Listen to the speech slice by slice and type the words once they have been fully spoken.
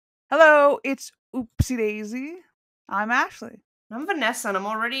Hello, it's Oopsy Daisy. I'm Ashley. I'm Vanessa, and I'm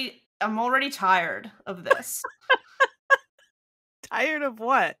already tired of this. Tired of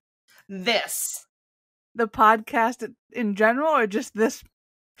what? This. The podcast in general, or just this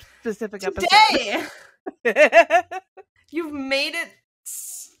specific Today! episode? You've made it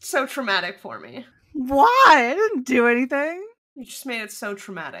so traumatic for me. Why? I didn't do anything. You just made it so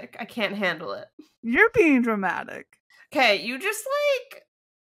traumatic. I can't handle it. You're being dramatic. Okay,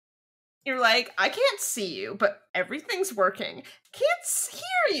 you're like, I can't see you, but everything's working. Can't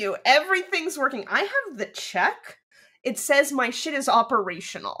hear you. Everything's working. I have the check. It says my shit is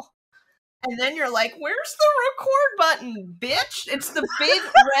operational. And then you're like, where's the record button, bitch? It's the big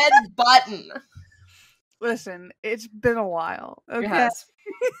red button. Listen, it's been a while. Okay? It has.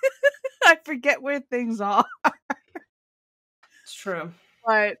 I forget where things are. It's true.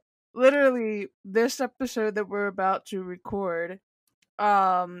 But literally, this episode that we're about to record,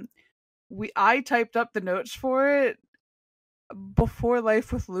 I typed up the notes for it before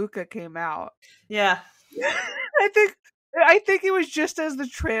Life with Luca came out. Yeah. I think it was just as the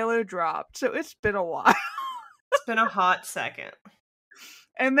trailer dropped, so it's been a while. It's been a hot second.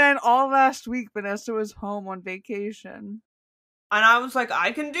 And then all last week, Vanessa was home on vacation. And I was like,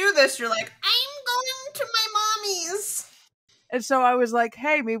 I can do this. You're like, I'm going to my mommy's. And so I was like,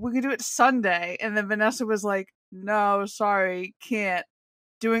 hey, maybe we can do it Sunday. And then Vanessa was like, no, sorry, can't.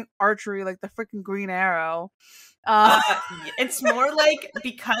 Doing archery like the freaking Green Arrow. It's more like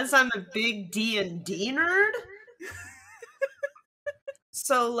because I'm a big D&D nerd.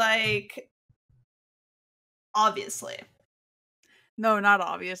 So, like, obviously. No, not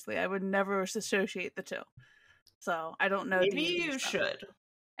obviously. I would never associate the two. So, I don't know. Maybe D&D you stuff. should.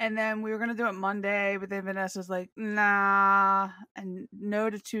 And then we were going to do it Monday, but then Vanessa's like, nah, and no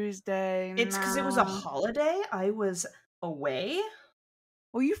to Tuesday. It's because it was a holiday. I was away.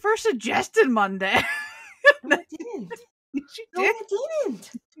 Well, you first suggested Monday. No, I didn't. You No, did? I didn't.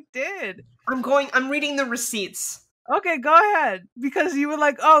 You did. I'm reading the receipts. Okay, go ahead. Because you were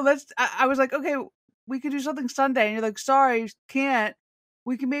like, oh, I was like, okay, we could do something Sunday. And you're like, sorry, can't.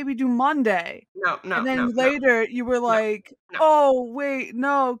 We can maybe do Monday. No. And then later you were like, oh, wait,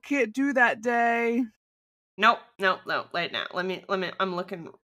 no, can't do that day. No. Wait now. Let me, I'm looking.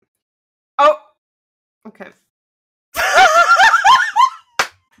 Oh! Okay.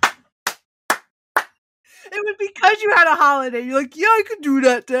 It was because you had a holiday. You're like, yeah, I could do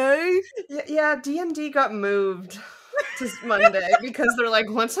that day. Yeah, D&D got moved to Monday because they're like,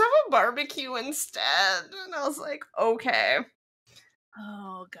 let's have a barbecue instead. And I was like, okay.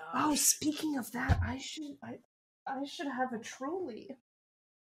 Oh god. Oh, speaking of that, I should have a Truly.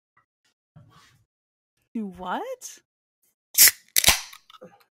 Do what?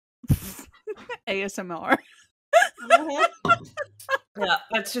 ASMR. Yeah,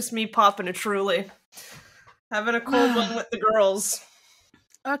 that's just me popping a Truly. Having a cold one with the girls.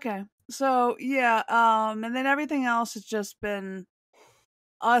 Okay. So, yeah, and then everything else has just been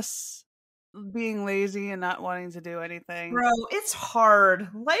us being lazy and not wanting to do anything. Bro, it's hard.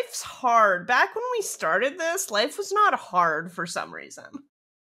 Life's hard. Back when we started this, life was not hard for some reason.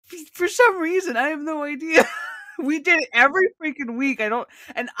 For some reason, I have no idea. We did it every freaking week. And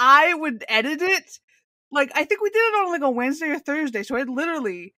I would edit it. Like, I think we did it on like a Wednesday or Thursday. So I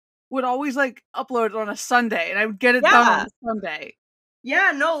literally would always like upload it on a Sunday and I would get it done on a Sunday.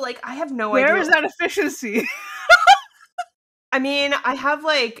 Yeah, no, like I have no idea. Where is that efficiency? I mean, I have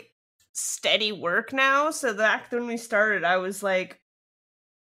like steady work now, so back when we started, I was like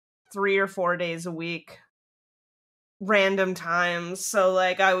 3 or 4 days a week. Random times. So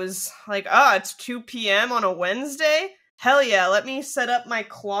like I was like, oh, it's 2 p.m. on a Wednesday? Hell yeah, let me set up my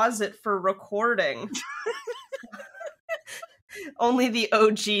closet for recording. Only the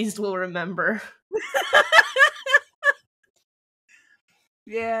OGs will remember.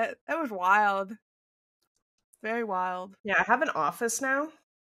 Yeah, that was wild. Very wild. Yeah, I have an office now.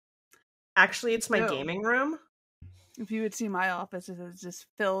 Actually, it's my gaming room. If you would see my office, it's just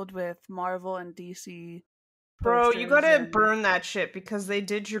filled with Marvel and DC. Bro, you gotta burn that shit because they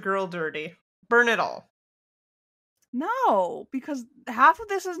did your girl dirty. Burn it all. No, because half of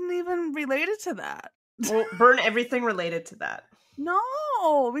this isn't even related to that. Well, burn everything related to that.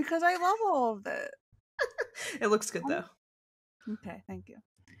 No, because I love all of it. It looks good, though. Okay, thank you.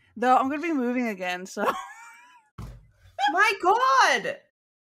 Though, I'm gonna be moving again, so... My god!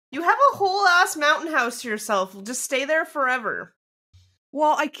 You have a whole ass mountain house to yourself. Just stay there forever.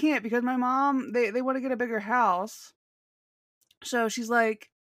 Well, I can't because my mom, they want to get a bigger house. So she's like,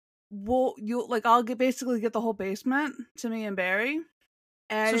 well, I'll basically get the whole basement to me and Barry.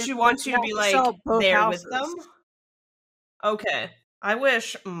 And so she wants you to be like there with them? Okay. I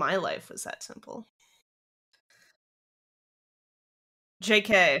wish my life was that simple.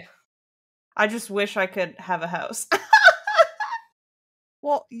 JK. I just wish I could have a house.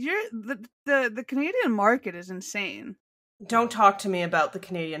 Well, the Canadian market is insane. Don't talk to me about the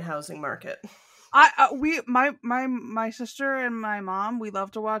Canadian housing market. My sister and my mom, we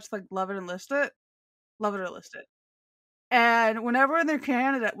love to watch like Love It and List It. Love It or List It. And whenever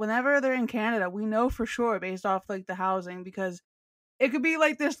they're in Canada, we know for sure based off like the housing, because it could be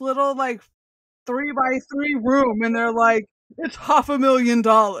like this little like 3x3 room and they're like, it's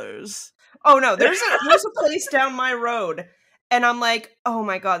 $500,000. Oh no, there's a place down my road and I'm like, oh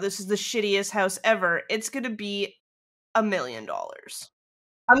my god, this is the shittiest house ever. It's gonna be $1 million.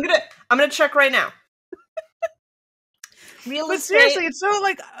 I'm gonna check right now. But seriously, it's so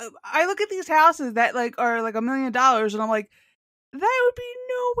like I look at these houses that like are like $1 million and I'm like, that would be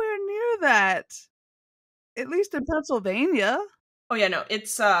nowhere near that. At least in Pennsylvania. Oh yeah, no,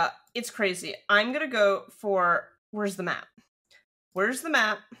 it's crazy. I'm gonna go for where's the map?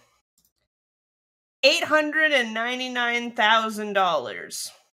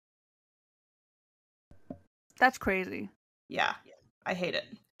 $899,000. That's crazy. Yeah, I hate it.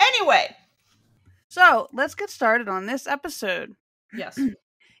 Anyway, so let's get started on this episode. Yes.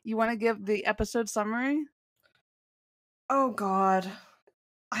 You want to give the episode summary? Oh God,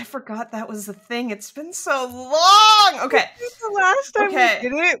 I forgot that was the thing. It's been so long. Okay, the last time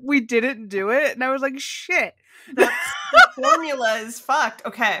we didn't do it, and I was like, shit. The formula is fucked.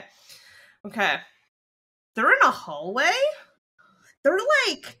 Okay. They're in a hallway. They're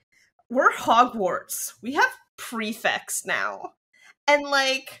like, we're Hogwarts. We have prefects now. And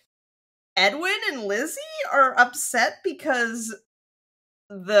like, Edwin and Lizzie are upset because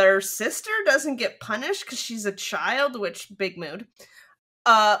their sister doesn't get punished because she's a child, which, big mood.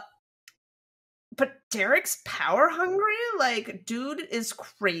 But Derek's power hungry? Like, dude is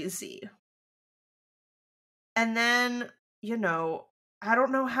crazy. And then, you know, I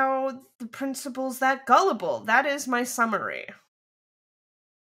don't know how the principal's that gullible. That is my summary.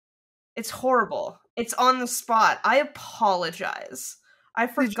 It's horrible. It's on the spot. I apologize. I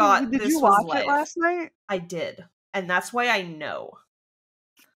forgot did this you was watch life. It last night? I did. And that's why I know.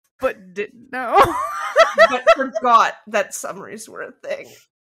 But didn't know. But forgot that summaries were a thing.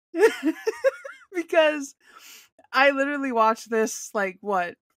 Because I literally watched this, like,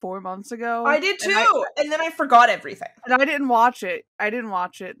 what, 4 months ago? I did too! And then I forgot everything. And I didn't watch it.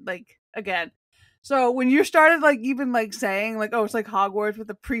 Like, again. So when you started, like, even, like, saying, like, oh, it's like Hogwarts with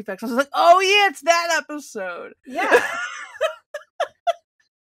the prefects, I was like, oh, yeah, it's that episode. Yeah.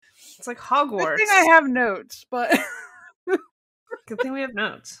 It's like Hogwarts. Good thing I have notes, but... Good thing we have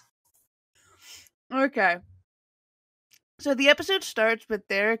notes. Okay. So the episode starts with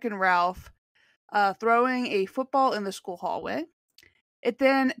Derek and Ralph throwing a football in the school hallway. It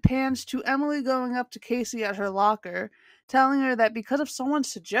then pans to Emily going up to Casey at her locker, telling her that because of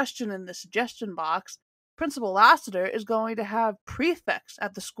someone's suggestion in the suggestion box, Principal Lassiter is going to have prefects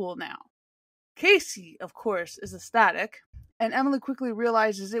at the school now. Casey, of course, is ecstatic, and Emily quickly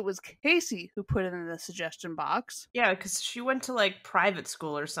realizes it was Casey who put it in the suggestion box. Yeah, because she went to, like, private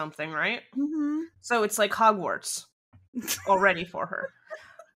school or something, right? Mm-hmm. So it's like Hogwarts already for her.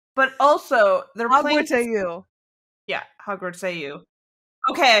 But also, they're Hogwarts playing... AU. Yeah, Hogwarts AU.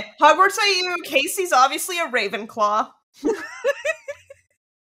 Okay, Hogwarts AU, Casey's obviously a Ravenclaw.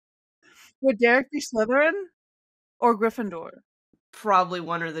 Would Derek be Slytherin or Gryffindor? Probably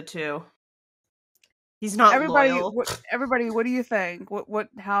one or the two. He's not loyal. Everybody, what do you think? What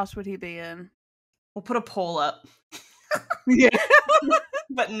house would he be in? We'll put a poll up. Yeah.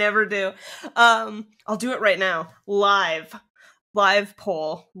 But never do. I'll do it right now. Live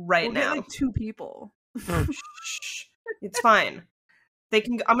poll right now. Get like 2 people. Shh. It's fine.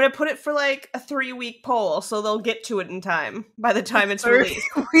 I'm gonna put it for like a 3-week poll, so they'll get to it in time by the time it's released.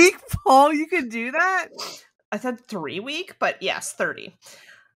 3-week poll? You could do that? I said 3-week, but yes, 30.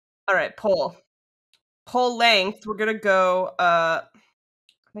 All right, poll length. We're gonna go. Oh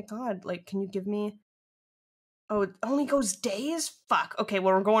my god! Like, can you give me? Oh, it only goes days. Fuck. Okay,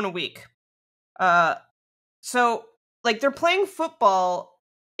 well, we're going a week. So like they're playing football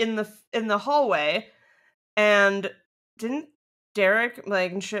in the hallway, and didn't Derek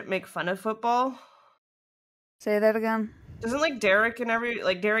like and shit make fun of football? Say that again. Doesn't like Derek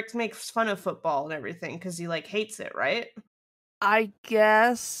Derek makes fun of football and everything because he like hates it, right? I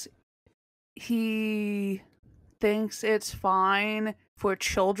guess he thinks it's fine for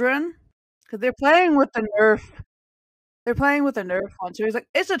children because they're playing with the Nerf. They're playing with a Nerf one, so he's like,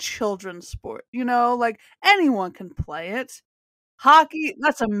 it's a children's sport, you know, like anyone can play it. Hockey,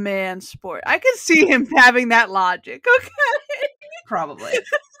 that's a man's sport. I can see him having that logic. Okay. Probably.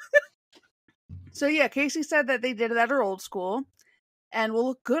 So yeah, Casey said that they did it at her old school and will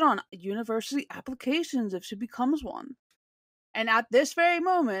look good on university applications if she becomes one. And at this very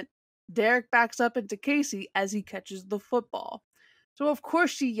moment, Derek backs up into Casey as he catches the football. So of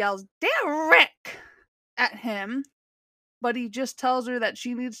course she yells, "Derek!" at him, but he just tells her that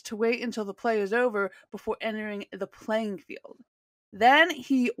she needs to wait until the play is over before entering the playing field. Then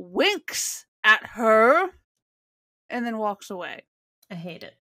he winks at her and then walks away. I hate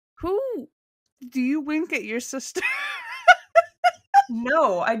it. Who? Do you wink at your sister?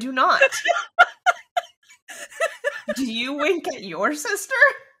 No, I do not. Do you wink at your sister?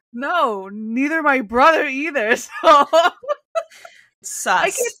 No, neither my brother either, so... Sus. I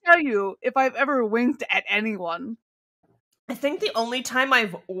can't tell you if I've ever winked at anyone. I think the only time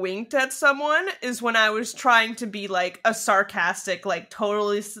I've winked at someone is when I was trying to be like a sarcastic, like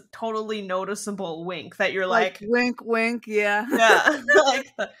totally noticeable wink that you're like wink, wink, yeah. Yeah.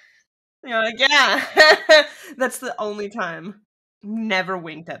 Yeah. That's the only time. Never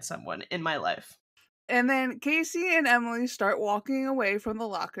winked at someone in my life. And then Casey and Emily start walking away from the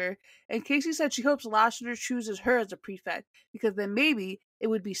locker, and Casey said she hopes Lassiter chooses her as a prefect, because then maybe it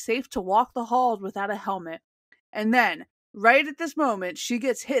would be safe to walk the halls without a helmet. And then, right at this moment, she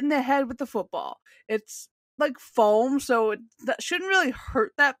gets hit in the head with the football. It's like foam, so that shouldn't really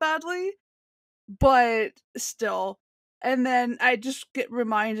hurt that badly, but still. And then I just get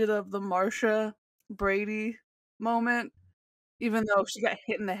reminded of the Marsha Brady moment. Even though she got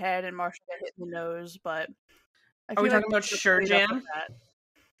hit in the head and Marsha got hit in the nose, but are we talking about Sure Jam?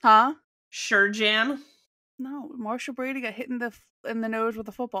 Huh? Sure Jam? No, Marsha Brady got hit in the nose with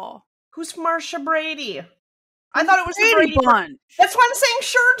a football. Who's Marsha Brady? I thought it was the Brady Bunch. That's why I'm saying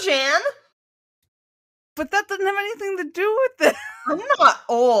Sure Jam. But that doesn't have anything to do with it. I'm not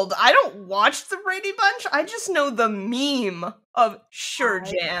old. I don't watch the Brady Bunch. I just know the meme of Sure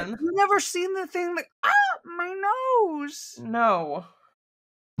Jam. You've never seen the thing like, my nose. No.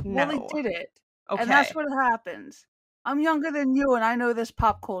 Well, they did it. Okay. And that's what happens. I'm younger than you and I know this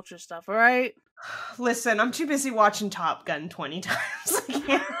pop culture stuff, alright? Listen, I'm too busy watching Top Gun 20 times. I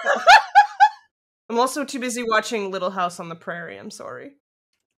can't. I'm also too busy watching Little House on the Prairie. I'm sorry.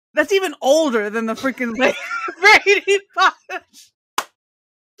 That's even older than the freaking Brady Bunch.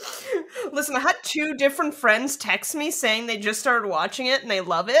 Listen, I had 2 different friends text me saying they just started watching it and they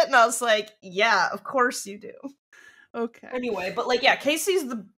love it, and I was like, yeah, of course you do. Okay. Anyway, but like, yeah, Casey's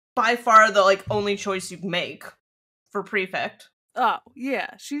by far the like only choice you'd make for prefect. Oh,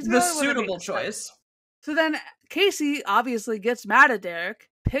 yeah. She's the suitable choice. So then Casey obviously gets mad at Derek,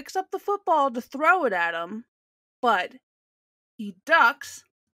 picks up the football to throw it at him, but he ducks,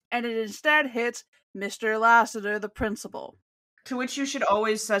 and it instead hits Mr. Lassiter, the principal. To which you should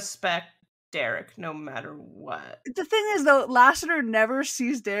always suspect Derek, no matter what. The thing is, though, Lassiter never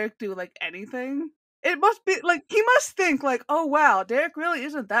sees Derek do, like, anything. It must be, like, he must think, like, oh, wow, Derek really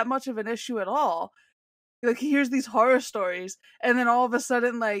isn't that much of an issue at all. Like, he hears these horror stories, and then all of a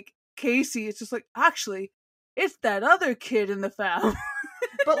sudden, like, Casey, it's just like, actually, it's that other kid in the family.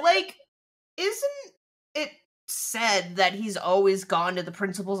 But, like, isn't it said that he's always gone to the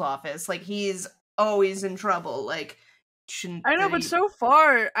principal's office? Like, he's always in trouble. Like, shouldn't I know, but so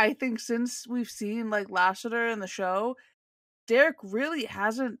far, I think since we've seen, like, Lassiter in the show, Derek really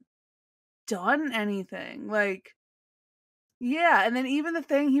hasn't done anything. Like, yeah, and then even the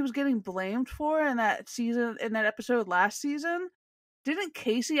thing he was getting blamed for in that episode last season, didn't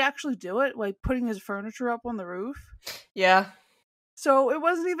Casey actually do it? Like, putting his furniture up on the roof? Yeah. So it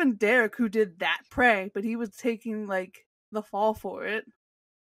wasn't even Derek who did that prank, but he was taking, like, the fall for it.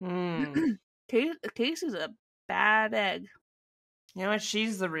 Casey's a bad egg. You know what?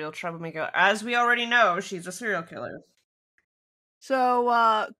 She's the real troublemaker. As we already know, she's a serial killer.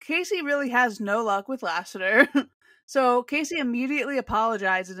 So, Casey really has no luck with Lassiter. So, Casey immediately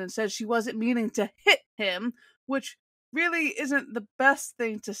apologizes and says she wasn't meaning to hit him, which really isn't the best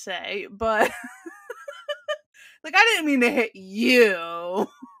thing to say, but... like, I didn't mean to hit you.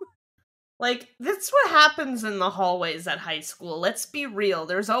 Like, that's what happens in the hallways at high school. Let's be real.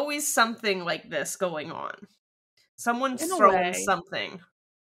 There's always something like this going on. Someone's throwing something.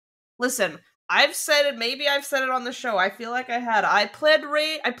 Listen, I've said it, maybe I've said it on the show. I feel like I played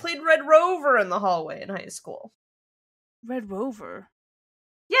Red Rover in the hallway in high school. Red Rover?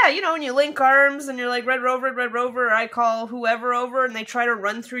 Yeah, you know, when you link arms and you're like, Red Rover, I call whoever over, and they try to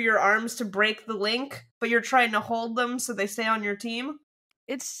run through your arms to break the link, but you're trying to hold them so they stay on your team.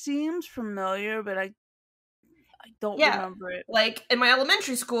 It seems familiar, but I don't remember it. Like, in my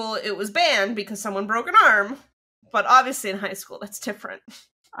elementary school, it was banned because someone broke an arm, but obviously in high school, that's different.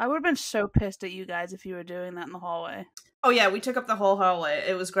 I would have been so pissed at you guys if you were doing that in the hallway. Oh yeah, we took up the whole hallway.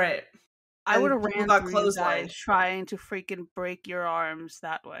 It was great. I would have And people ran got through you guys clotheslined. trying to freaking break your arms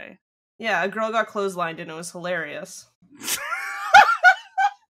that way. Yeah, a girl got clotheslined and it was hilarious.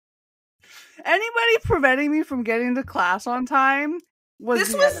 Anybody preventing me from getting to class on time was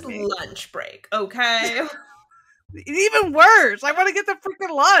This the was enemy. lunch break, okay? Even worse, I want to get the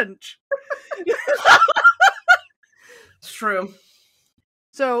freaking lunch. It's true.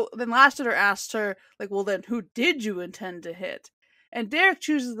 So then Lassiter asks her, like, well then who did you intend to hit? And Derek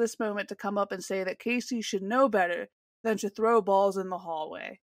chooses this moment to come up and say that Casey should know better than to throw balls in the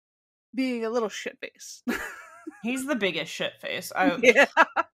hallway. Being a little shitface. He's the biggest shitface. Yeah.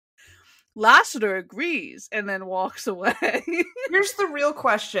 Lassiter agrees and then walks away. Here's the real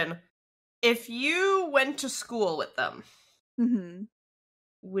question. If you went to school with them,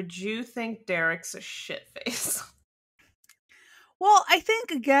 would you think Derek's a shitface? Well, I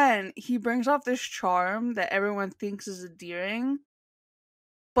think, again, he brings off this charm that everyone thinks is endearing.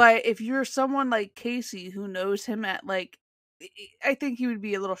 But if you're someone like Casey who knows him at, like, I think he would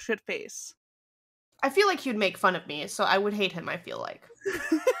be a little shitface. I feel like he'd make fun of me, so I would hate him, I feel like.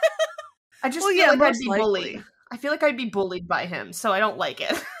 I just Well, feel yeah, like I'd most be likely. bullied. I feel like I'd be bullied by him, so I don't like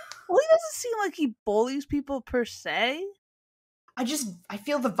it. Well, he doesn't seem like he bullies people per se. I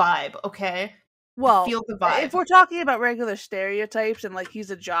feel the vibe, okay? Well, I feel the vibe. if we're talking about regular stereotypes and, like,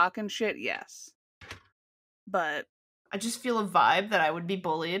 he's a jock and shit, yes. But I just feel a vibe that I would be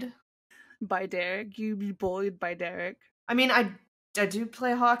bullied. By Derek? You'd be bullied by Derek? I mean, I do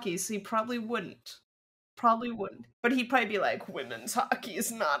play hockey, so he probably wouldn't. Probably wouldn't. But he'd probably be like, women's hockey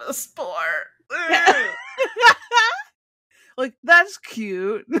is not a sport. Like, that's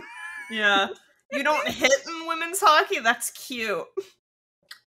cute. Yeah. You don't hit in women's hockey? That's cute.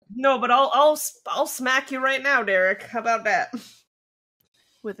 No, but I'll smack you right now, Derek. How about that?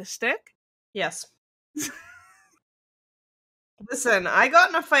 With a stick? Yes. Listen, I got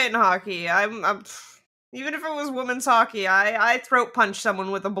in a fight in hockey. I'm even if it was women's hockey, I throat punched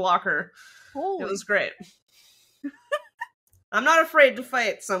someone with a blocker. Holy. It was great. I'm not afraid to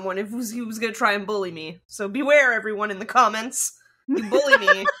fight someone if he was gonna try and bully me. So beware, everyone in the comments. You bully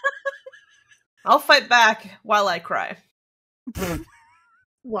me, I'll fight back while I cry.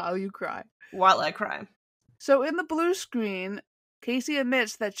 While you cry. While I cry. So in the blue screen, Casey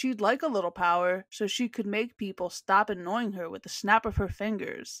admits that she'd like a little power so she could make people stop annoying her with the snap of her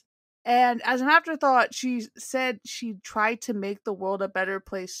fingers. And as an afterthought, she said she'd try to make the world a better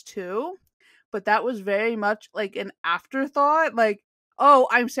place too. But that was very much like an afterthought. Like, oh,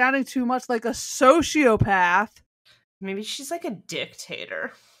 I'm sounding too much like a sociopath. Maybe she's like a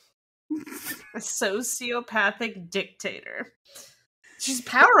dictator. A sociopathic dictator. She's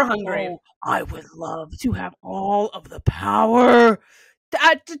power hungry. Oh, I would love to have all of the power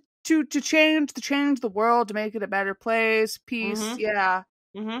to change the world, to make it a better place, peace, yeah.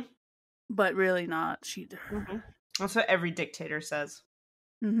 But really not. That's what every dictator says.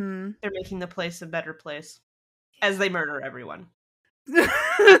 They're making the place a better place. As they murder everyone.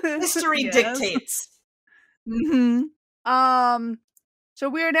 History dictates. So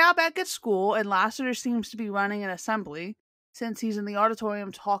we are now back at school, and Lassiter seems to be running an assembly, since he's in the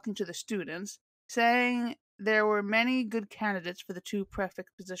auditorium talking to the students, saying there were many good candidates for the 2 prefect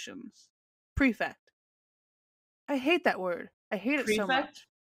positions. Prefect. I hate that word. I hate it so much.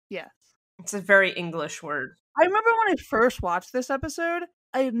 Yes. It's a very English word. I remember when I first watched this episode,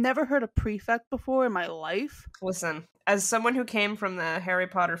 I had never heard of prefect before in my life. Listen, as someone who came from the Harry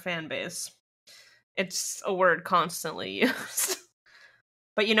Potter fan base, it's a word constantly used.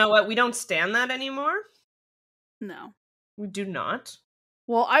 But you know what? We don't stand that anymore. No. We do not.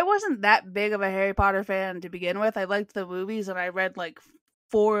 Well, I wasn't that big of a Harry Potter fan to begin with. I liked the movies and I read like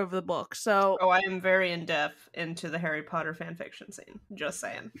 4 of the books. So I am very in-depth into the Harry Potter fanfiction scene. Just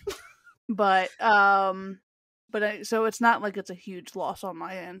saying. But so it's not like it's a huge loss on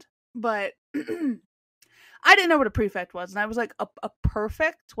my end. But I didn't know what a prefect was, and I was like, a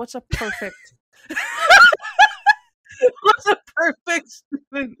perfect? What's a perfect? What's a perfect?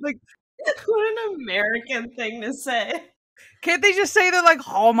 Like, what an American thing to say. Can't they just say they're like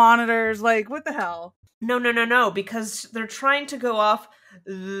hall monitors? Like, what the hell? No, because they're trying to go off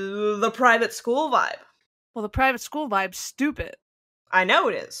the private school vibe. Well, the private school vibe's stupid. I know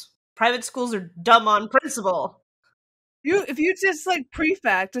it is. Private schools are dumb on principle. If you just like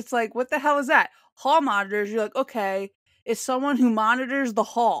prefect, it's like, what the hell is that? Hall monitors, you're like, okay, it's someone who monitors the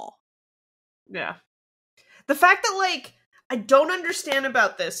hall. Yeah. The fact that, like, I don't understand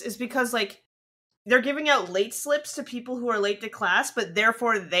about this is because, like, they're giving out late slips to people who are late to class, but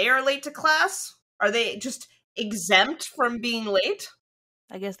therefore they are late to class? Are they just exempt from being late?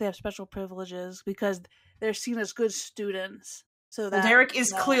 I guess they have special privileges because they're seen as good students. So that Derek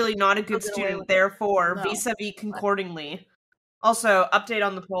is clearly not a good they'll get away student, with it. therefore, No. vis-a-vis concordingly. Also, update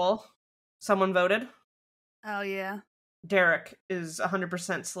on the poll. Someone voted. Oh yeah, Derek is 100%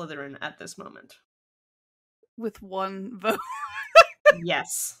 Slytherin at this moment. with one vote.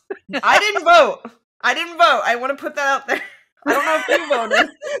 Yes. I didn't vote. I want to put that out there. I don't know if you voted.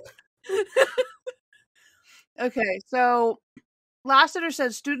 Okay, so Lassiter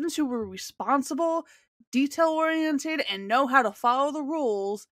said students who were responsible, detail-oriented, and know how to follow the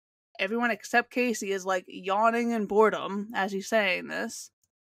rules, everyone except Casey is like yawning in boredom as he's saying this.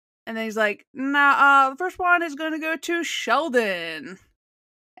 And then he's like, nah, the first one is going to go to Sheldon.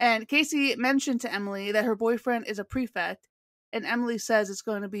 And Casey mentioned to Emily that her boyfriend is a prefect, and Emily says it's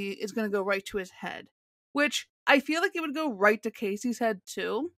going to go right to his head. Which I feel like it would go right to Casey's head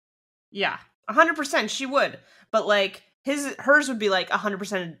too. Yeah, 100% she would. But like hers would be like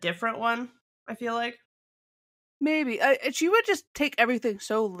 100% a different one, I feel like. Maybe. She would just take everything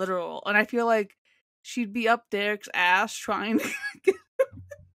so literal, and I feel like she'd be up Derek's ass trying to get...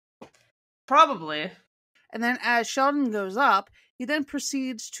 Probably. And then as Sheldon goes up, he then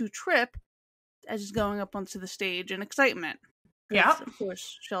proceeds to trip as he's going up onto the stage in excitement. Yeah. Of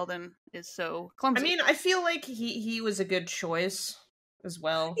course, Sheldon is so clumsy. I mean, I feel like he was a good choice as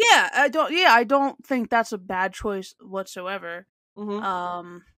well. Yeah, I don't think that's a bad choice whatsoever.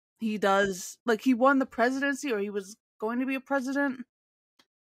 Mm-hmm. He does, like, he won the presidency, or he was going to be a president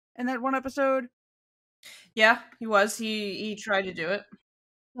in that one episode. Yeah, he was. He tried to do it.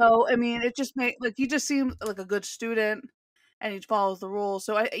 So, I mean, it just he just seems like a good student, and he follows the rules.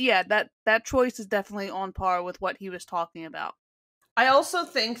 So, that choice is definitely on par with what he was talking about. I also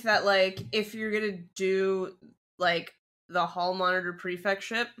think that, like, if you're gonna do, like, the hall monitor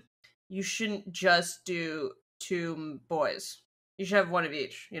prefectship, you shouldn't just do 2 boys. You should have one of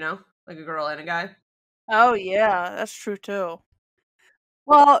each, you know? Like a girl and a guy. Oh, yeah, that's true, too.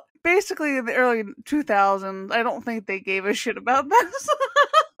 Well, basically, in the early 2000s, I don't think they gave a shit about this.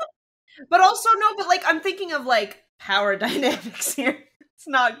 But also, no, but, like, I'm thinking of, like, power dynamics here. It's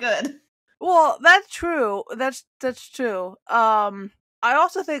not good. Well, that's true. That's true. I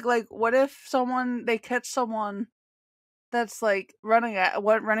also think, like, what if they catch someone that's like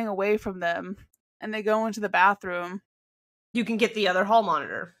running away from them, and they go into the bathroom. You can get the other hall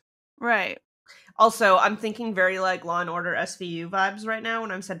monitor. Right. Also, I'm thinking very like Law and Order SVU vibes right now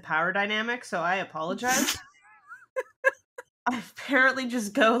when I said power dynamics, so I apologize. I apparently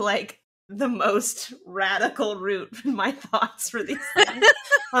just go like the most radical route in my thoughts for these things.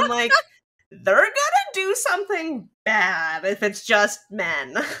 I'm like, they're gonna do something bad if it's just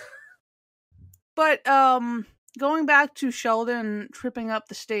men. But going back to Sheldon tripping up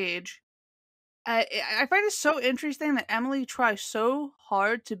the stage, I find it so interesting that Emily tries so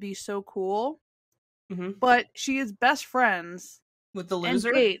hard to be so cool, but she is best friends with the loser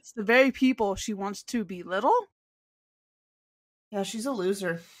and dates the very people she wants to belittle. Yeah, she's a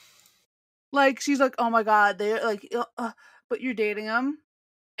loser. Like, she's like, oh my god, they're like, but you're dating them.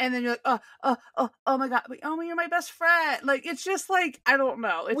 And then you're like, oh my god, you're my best friend. Like, it's just like, I don't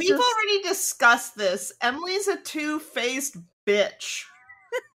know. We've already discussed this. Emily's a two-faced bitch.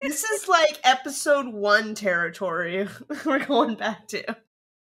 This is like episode 1 territory we're going back to.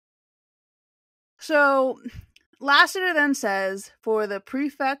 So, Lassiter then says, for the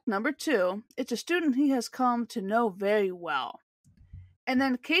prefect number 2, it's a student he has come to know very well. And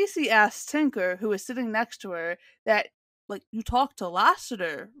then Casey asks Tinker, who is sitting next to her, that, like, you talked to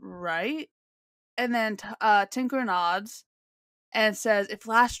Lassiter, right? And then Tinker nods and says if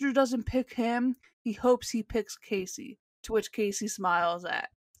Lassiter doesn't pick him, he hopes he picks Casey, to which Casey smiles at.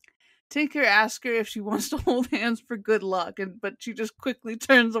 Tinker asks her if she wants to hold hands for good luck, but she just quickly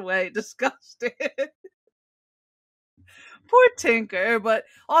turns away, disgusted. Poor Tinker, but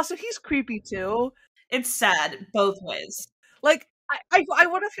also he's creepy too. It's sad both ways. Like, I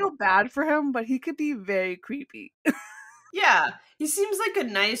want to feel bad for him, but he could be very creepy. Yeah, he seems like a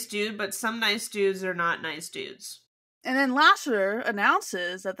nice dude, but some nice dudes are not nice dudes. And then Lassiter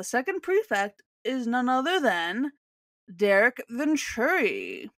announces that the second prefect is none other than Derek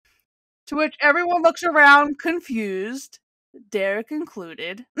Venturi. To which everyone looks around confused, Derek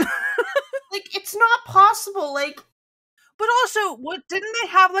included. Like, it's not possible, like... But also, didn't they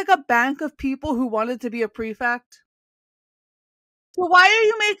have, like, a bank of people who wanted to be a prefect? So why are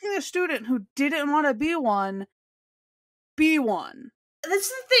you making a student who didn't want to be one? That's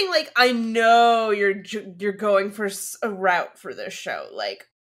the thing, like, I know you're going for a route for this show. Like,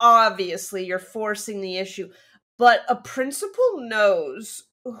 obviously, you're forcing the issue. But a principal knows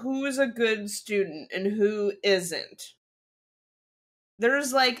who is a good student and who isn't.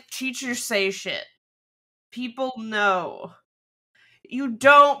 There's, like, teachers say shit. People know. You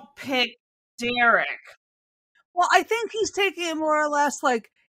don't pick Derek. Well, I think he's taking it more or less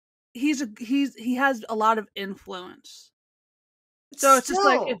like he has a lot of influence. So it's just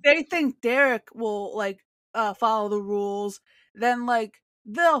like if Still, they think Derek will like follow the rules, then like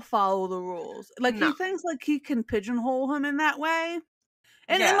they'll follow the rules. Like no. he thinks like he can pigeonhole him in that way.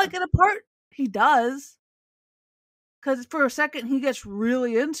 And Yeah. like in a part he does. Cuz for a second he gets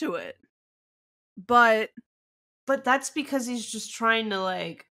really into it. But that's because he's just trying to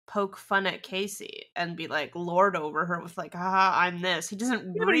like poke fun at Casey and be like lord over her with like, I'm this. He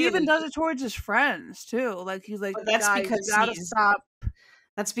doesn't but he even really. does it towards his friends too. Like he's like, But that's guys, you because gotta stop.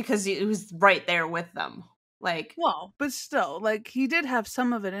 That's because he was right there with them. Like, Well, but still, like he did have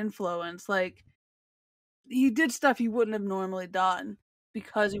some of an influence. Like he did stuff he wouldn't have normally done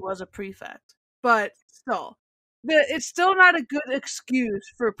because he was a prefect. But still, it's still not a good excuse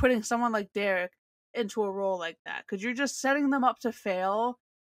for putting someone like Derek into a role like that because you're just setting them up to fail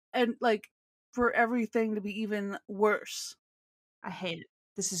and like for everything to be even worse I hate it.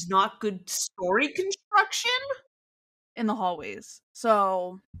 This is not good story construction. in the hallways.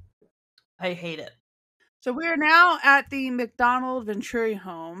 So I hate it. we are now at the McDonald Venturi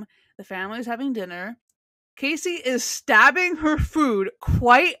home. The family is having dinner. Casey is stabbing her food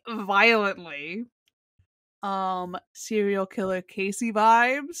quite violently. Serial killer Casey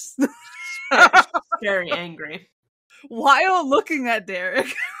vibes. Very angry. While looking at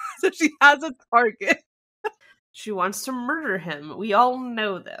Derek. So she has a target. She wants to murder him. We all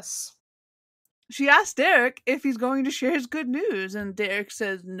know this. She asks Derek if he's going to share his good news, and Derek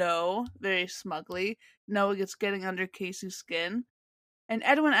says no, very smugly. No, it's getting under Casey's skin. And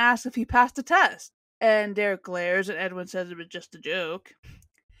Edwin asks if he passed the test. And Derek glares, and Edwin says it was just a joke.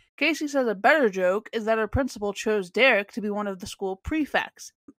 Casey says a better joke is that her principal chose Derek to be one of the school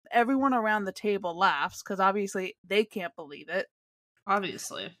prefects. Everyone around the table laughs, because obviously they can't believe it.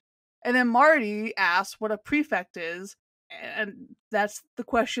 Obviously. And then Marty asks what a prefect is, and that's the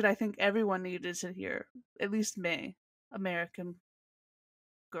question I think everyone needed to hear. At least me. American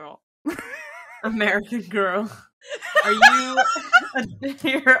girl. American girl. Are you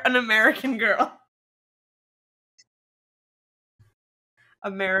you're an American girl?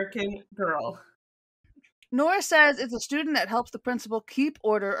 American girl. Nora says it's a student that helps the principal keep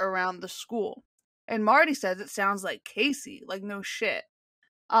order around the school. And Marty says it sounds like Casey, like no shit.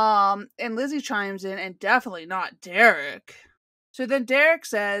 And Lizzie chimes in, and definitely not Derek. So then Derek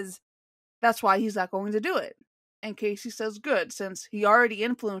says that's why he's not going to do it. And Casey says good, since he already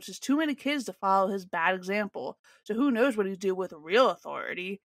influences too many kids to follow his bad example. So who knows what he'd do with real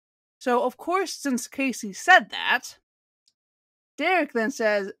authority. So of course, since Casey said that, Derek then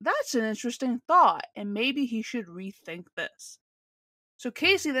says, that's an interesting thought, and maybe he should rethink this. So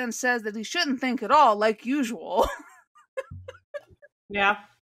Casey then says that he shouldn't think at all, like usual. Yeah.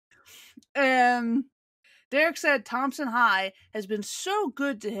 And Derek said Thompson High has been so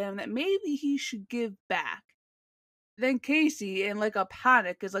good to him that maybe he should give back. Then Casey, in like a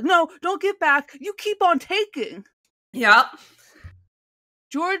panic, is like, no, don't give back. You keep on taking. Yep.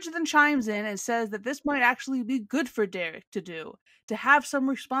 George then chimes in and says that this might actually be good for Derek to do, to have some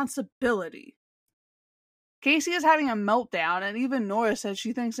responsibility. Casey is having a meltdown, and even Nora says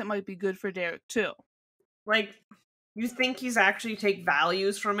she thinks it might be good for Derek too. Like, you think he's actually take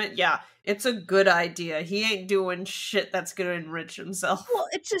values from it? Yeah, it's a good idea. He ain't doing shit that's gonna enrich himself. Well,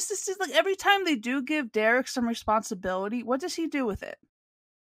 it's just, this is like every time they do give Derek some responsibility, what does he do with it?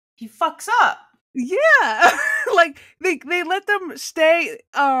 He fucks up. Yeah. Like they let them stay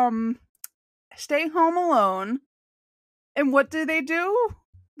home alone. And what do? They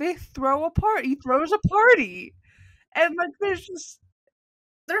throw a party. He throws a party. And like there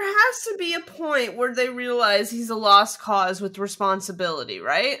has to be a point where they realize he's a lost cause with responsibility,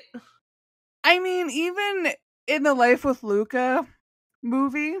 right? I mean, even in the Life with Luca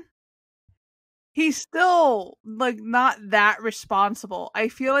movie, he's still like not that responsible. I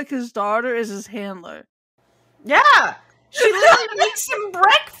feel like his daughter is his handler. Yeah. She literally makes him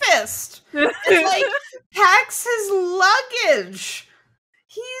breakfast. And like packs his luggage.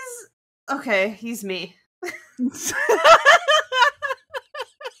 He's me.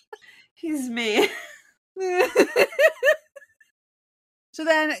 He's me. So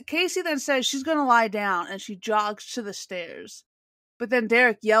then Casey then says she's gonna lie down, and she jogs to the stairs. But then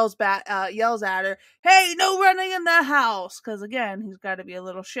Derek yells at her, "Hey, no running in the house!" Because again, he's got to be a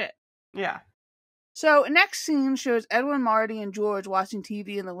little shit. Yeah. So next scene shows Edwin, Marty, and George watching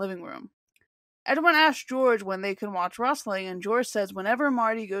TV in the living room. Edwin asks George when they can watch wrestling, and George says whenever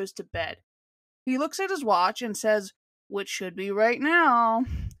Marty goes to bed. He looks at his watch and says, which should be right now.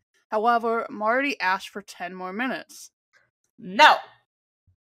 However, Marty asked for 10 more minutes. No.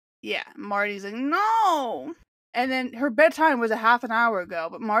 Yeah, Marty's like, no! And then her bedtime was a half an hour ago,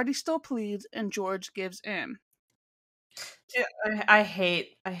 but Marty still pleads and George gives in. I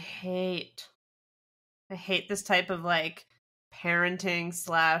hate this type of like parenting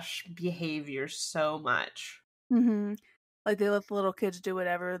 / behavior so much. Mm-hmm. Like they let the little kids do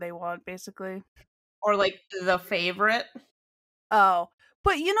whatever they want, basically. Or like the favorite. Oh,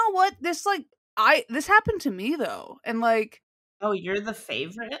 but you know what? This happened to me though, and like, oh, you're the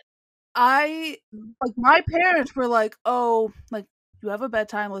favorite? My parents were like, oh, like, you have a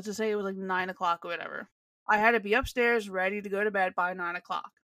bedtime. Let's just say it was like 9 o'clock or whatever. I had to be upstairs ready to go to bed by 9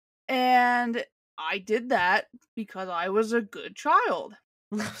 o'clock. And I did that because I was a good child.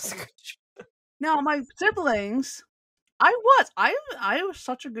 Now, my siblings, I was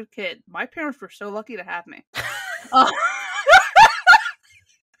such a good kid. My parents were so lucky to have me.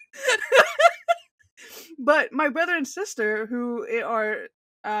 But my brother and sister, who are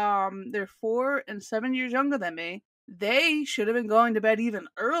they're 4 and 7 years younger than me, they should have been going to bed even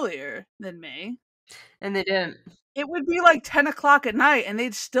earlier than me. And they didn't. It would be like 10 o'clock at night and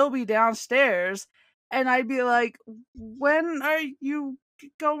they'd still be downstairs. And I'd be like, when are you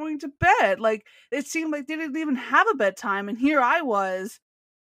going to bed? Like, it seemed like they didn't even have a bedtime. And here I was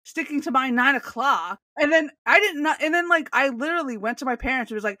sticking to my 9 o'clock. And then I literally went to my parents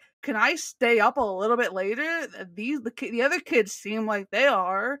and was like, can I stay up a little bit later? The other kids seem like they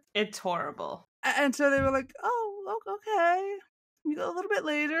are. It's horrible. And so they were like, oh, okay. You go a little bit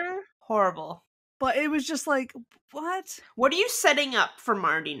later. Horrible. But it was just like, what? What are you setting up for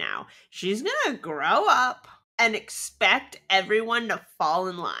Marty now? She's gonna grow up and expect everyone to fall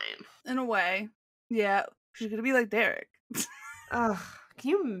in line. In a way. Yeah. She's gonna be like Derek. Ugh. Can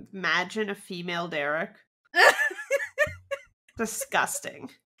you imagine a female Derek?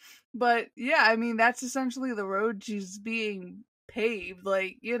 Disgusting. But yeah, I mean, that's essentially the road she's being paved,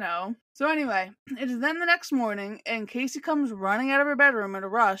 like, you know. So anyway, it is then the next morning, and Casey comes running out of her bedroom in a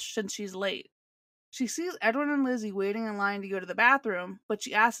rush since she's late. She sees Edwin and Lizzie waiting in line to go to the bathroom, but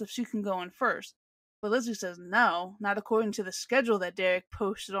she asks if she can go in first. But Lizzie says no, not according to the schedule that Derek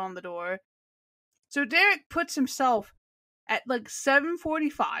posted on the door. So Derek puts himself at like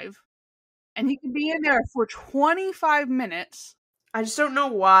 7:45, and he can be in there for 25 minutes. I just don't know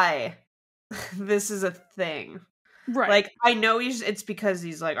why this is a thing. Right. Like, I know it's because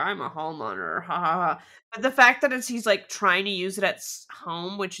he's like, I'm a homeowner, ha ha ha. But the fact that he's like trying to use it at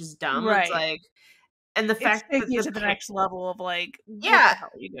home, which is dumb. Right. It's like, and the fact that it's to the next level of like, yeah, what the hell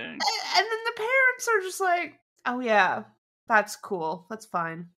are you doing? And then the parents are just like, oh yeah, that's cool, that's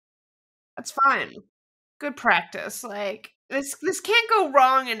fine, good practice. Like, this can't go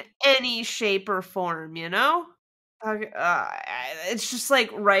wrong in any shape or form, you know? It's just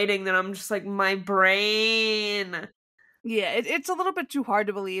like writing that I'm just like, my brain. Yeah, it's a little bit too hard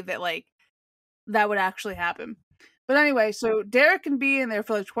to believe that like that would actually happen. But anyway, so Derek can be in there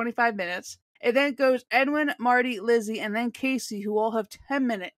for like 25 minutes. It then goes Edwin, Marty, Lizzie, and then Casey, who all have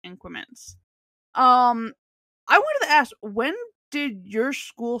 10-minute increments. I wanted to ask, when did your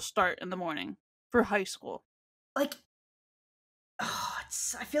school start in the morning for high school? Like,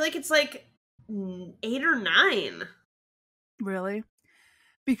 I feel like it's like 8 or 9. Really?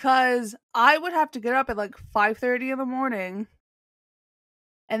 Because I would have to get up at like 5:30 in the morning,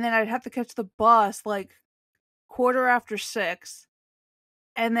 and then I'd have to catch the bus like 6:15.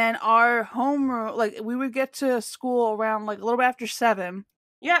 And then our homeroom, like, we would get to school around like a little bit after 7.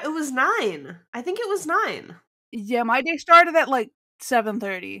 Yeah, it was 9. I think it was 9. Yeah, my day started at like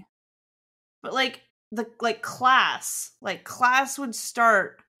 7:30. But like class would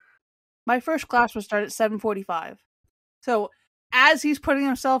start. My first class would start at 7:45. So as he's putting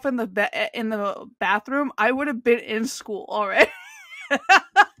himself in the bathroom, I would have been in school already.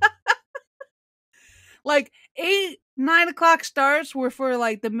 Like 8-9 o'clock starts were for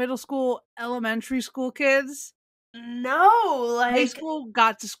like the middle school, elementary school kids. No, like high school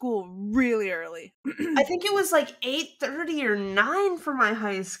got to school really early. I think it was like 8:30 or 9 for my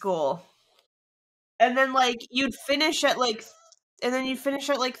high school. And then like you'd finish at like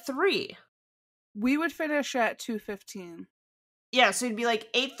 3. We would finish at 2:15. Yeah, so it'd be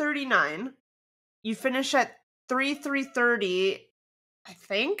like 8:39. You finish at 3:30. I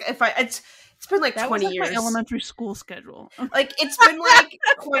think it's been like that 20 was like years. My elementary school schedule. Like, it's been like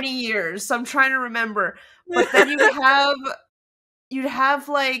 20 years, so I'm trying to remember. But then you'd have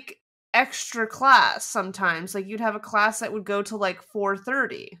like extra class sometimes. Like, you'd have a class that would go to like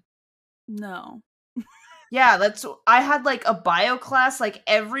 4:30. No. Yeah, I had like a bio class like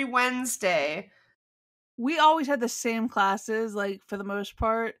every Wednesday. We always had the same classes, like, for the most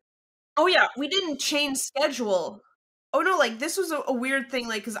part. Oh yeah, we didn't change schedule. Oh no, like this was a weird thing,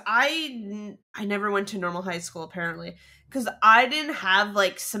 like because I never went to normal high school apparently, because I didn't have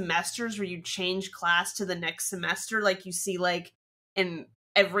like semesters where you change class to the next semester, like you see like in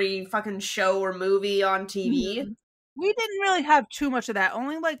every fucking show or movie on TV. Mhm. We didn't really have too much of that.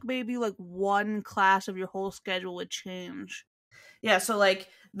 Only like maybe like one class of your whole schedule would change. Yeah, so like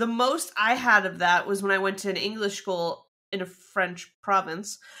the most I had of that was when I went to an English school in a French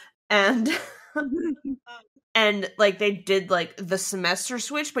province, and and like they did like the semester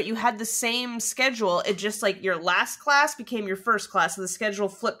switch, but you had the same schedule. It just like your last class became your first class, so the schedule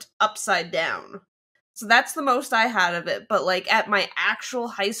flipped upside down. So that's the most I had of it. But like at my actual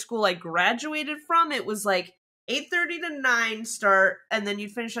high school I graduated from, it was like 8:30 to 9 start, and then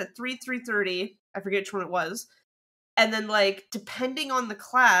you'd finish at 3:30. I forget which one it was. And then like depending on the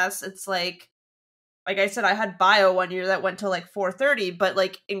class, it's like I said, I had bio one year that went till like 4:30, but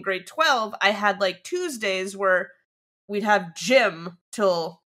like in grade 12, I had like Tuesdays where we'd have gym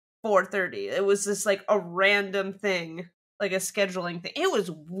till 4:30. It was just like a random thing, like a scheduling thing. It was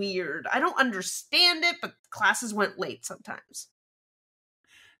weird. I don't understand it, but classes went late sometimes.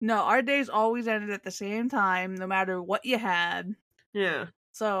 No, our days always ended at the same time, no matter what you had. Yeah.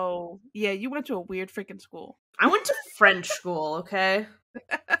 So, yeah, you went to a weird freaking school. I went to French school, okay?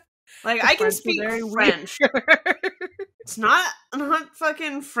 Like, The I can French were speak very French. It's not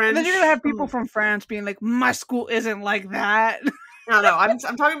fucking French. And then you're gonna have people from France being like, "My school isn't like that." No, I'm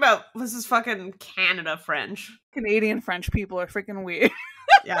talking about this is fucking Canada French. Canadian French people are freaking weird.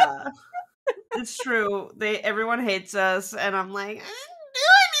 Yeah, it's true. Everyone hates us, and I'm like, I didn't do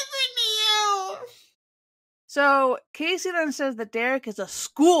anything to you. So Casey then says that Derek is a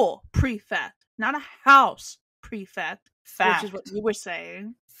school prefect, not a house prefect, Fact. which is what you were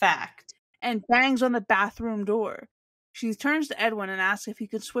saying. Fact. And bangs on the bathroom door. She turns to Edwin and asks if he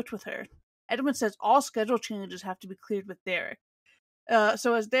can switch with her. Edwin says all schedule changes have to be cleared with Derek.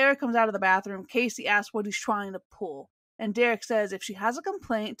 So as Derek comes out of the bathroom, Casey asks what he's trying to pull. And Derek says if she has a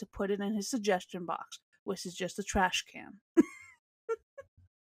complaint to put it in his suggestion box, which is just a trash can.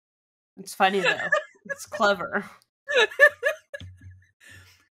 It's funny though. It's clever.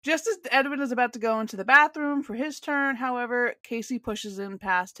 Just as Edwin is about to go into the bathroom for his turn, however, Casey pushes him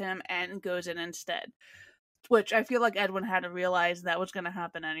past him and goes in instead. Which I feel like Edwin had to realize that was going to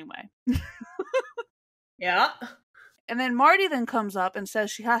happen anyway. Yeah. And then Marty then comes up and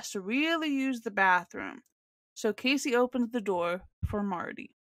says she has to really use the bathroom. So Casey opens the door for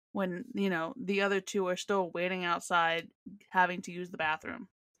Marty when, the other two are still waiting outside having to use the bathroom.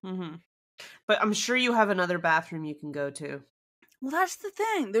 Mm-hmm. But I'm sure you have another bathroom you can go to. Well, that's the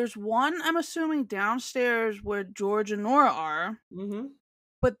thing. There's one, I'm assuming, downstairs where George and Nora are. Mm-hmm.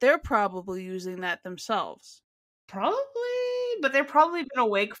 But they're probably using that themselves. Probably, but they've probably been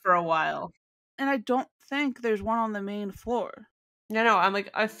awake for a while. And I don't think there's one on the main floor. No,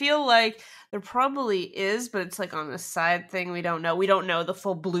 I feel like there probably is, but it's like on a side thing. We don't know. We don't know the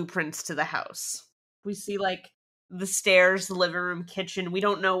full blueprints to the house. We see like the stairs, the living room, kitchen. We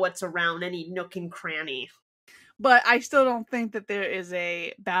don't know what's around any nook and cranny. But I still don't think that there is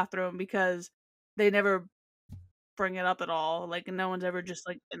a bathroom because they never bring it up at all. Like, no one's ever just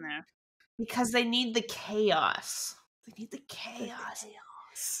like in there. Because they need the chaos. They need the chaos.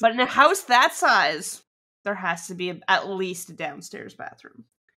 But in a house that size, there has to be at least a downstairs bathroom.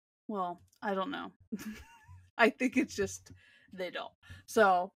 Well, I don't know. I think it's just they don't.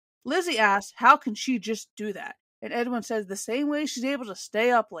 So Lizzie asks, how can she just do that? And Edwin says the same way she's able to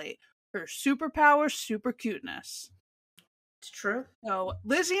stay up late. Her superpower, super cuteness. It's true. So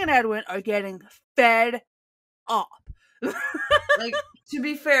Lizzie and Edwin are getting fed up. Like, to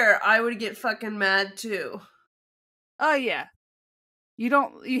be fair, I would get fucking mad too. Oh yeah.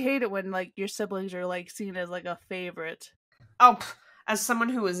 You hate it when like your siblings are like seen as like a favorite. Oh, as someone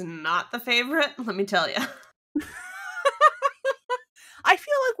who is not the favorite, let me tell you. I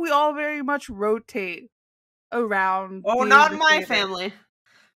feel like we all very much rotate around. Oh, not in my family.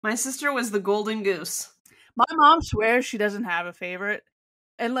 My sister was the golden goose. My mom swears she doesn't have a favorite.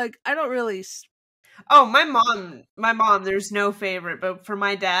 And like, I don't really... Oh, my mom, there's no favorite. But for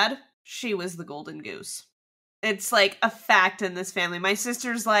my dad, she was the golden goose. It's like a fact in this family. My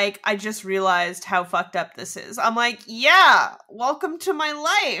sister's like, I just realized how fucked up this is. I'm like, yeah, welcome to my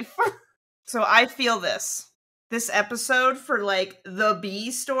life. So I feel this episode for like the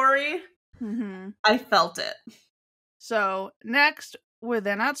B story. Mm-hmm. I felt it. So next, we're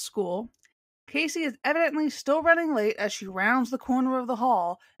then at school. Casey is evidently still running late as she rounds the corner of the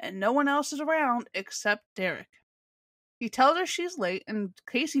hall, and no one else is around except Derek. He tells her she's late, and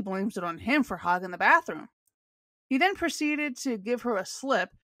Casey blames it on him for hogging the bathroom. He then proceeded to give her a slip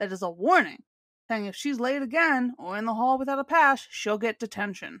that is a warning, saying if she's late again or in the hall without a pass, she'll get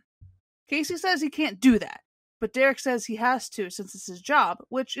detention. Casey says he can't do that, but Derek says he has to since it's his job,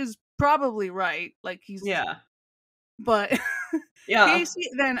 which is probably right. Like, he's... Yeah. But Yeah. Casey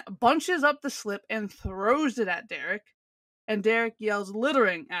then bunches up the slip and throws it at Derek, and Derek yells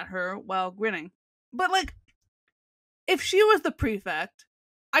littering at her while grinning. But, like, if she was the prefect,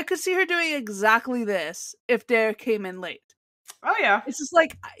 I could see her doing exactly this if Derek came in late. Oh, yeah. It's just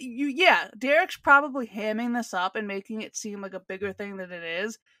like, Derek's probably hamming this up and making it seem like a bigger thing than it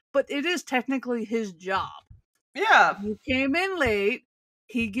is, but it is technically his job. Yeah. You came in late,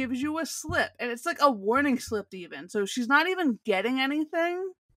 he gives you a slip, and it's like a warning slip even, so she's not even getting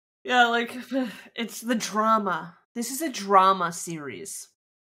anything. Yeah, like, it's the drama. This is a drama series.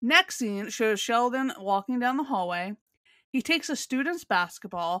 Next scene shows Sheldon walking down the hallway. He takes a student's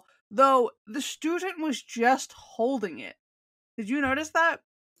basketball, though the student was just holding it. Did you notice that?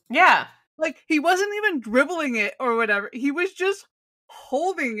 Yeah. Like, he wasn't even dribbling it or whatever. He was just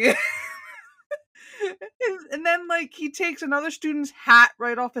holding it. And then, like, he takes another student's hat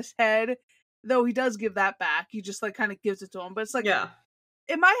right off his head, though he does give that back. He just, like, kind of gives it to him. But it's like, yeah.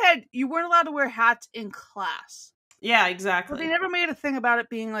 In my head, you weren't allowed to wear hats in class. Yeah, exactly. But they never made a thing about it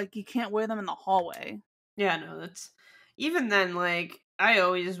being, like, you can't wear them in the hallway. Yeah, no, that's... Even then, like, I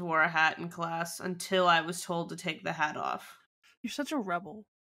always wore a hat in class until I was told to take the hat off. You're such a rebel.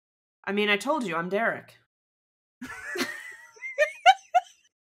 I mean, I told you, I'm Derek.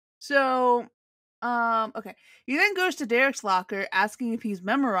 So, okay. He then goes to Derek's locker asking if he's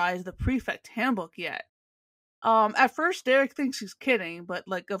memorized the prefect handbook yet. At first, Derek thinks he's kidding, but,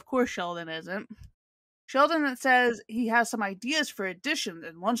 like, of course Sheldon isn't. Sheldon says he has some ideas for additions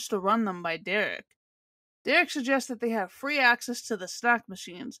and wants to run them by Derek. Derek suggests that they have free access to the snack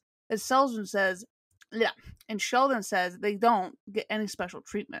machines, and Sheldon says they don't get any special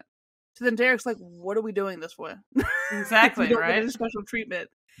treatment. So then Derek's like, what are we doing this for? Exactly, we don't right? get any special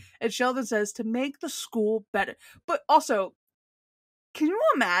treatment. And Sheldon says to make the school better. But also, can you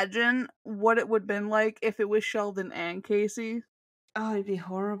imagine what it would have been like if it was Sheldon and Casey? Oh, it'd be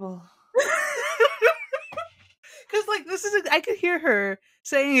horrible. Because, like, I could hear her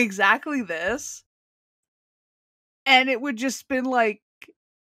saying exactly this, and it would just been, like,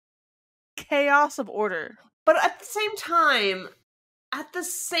 chaos of order. But at the same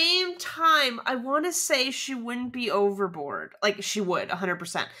time, I want to say she wouldn't be overboard. Like, she would,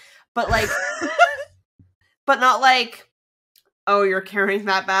 100%. But, like, but not like, oh, you're carrying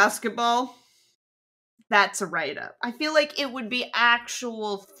that basketball? That's a write-up. I feel like it would be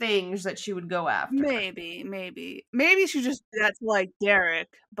actual things that she would go after. Maybe. Maybe she just did that to, like, Derek,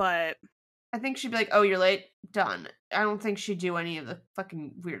 but... I think she'd be like, oh, you're late? Done. I don't think she'd do any of the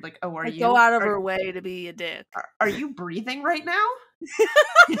fucking weird, like, oh, are you... Go out of her way to be a dick. Are you breathing right now?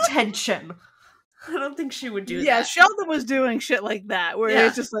 Detention. I don't think she would do that. Yeah, Sheldon was doing shit like that, where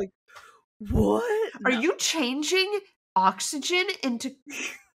it's just like, what? Are you changing oxygen into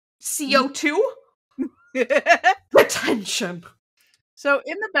CO2? Detention. So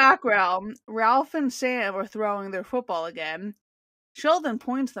in the background, Ralph and Sam are throwing their football again. Sheldon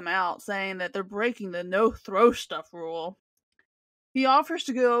points them out, saying that they're breaking the no-throw stuff rule. He offers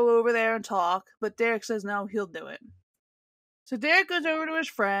to go over there and talk, but Derek says no, he'll do it. So Derek goes over to his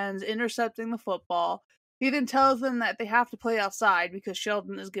friends, intercepting the football. He then tells them that they have to play outside because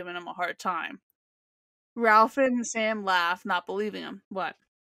Sheldon is giving him a hard time. Ralph and Sam laugh, not believing him. What?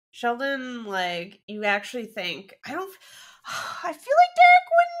 Sheldon, like, you actually think... I feel like Derek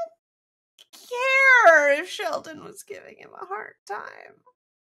wouldn't care if Sheldon was giving him a hard time.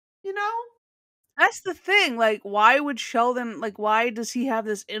 You know? That's the thing. Like, why would Sheldon... Like, why does he have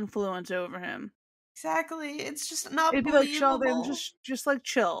this influence over him? Exactly. It's just not It'd be believable. like, Sheldon, just like,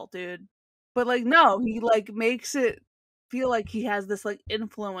 chill, dude. But, like, no. He, like, makes it feel like he has this, like,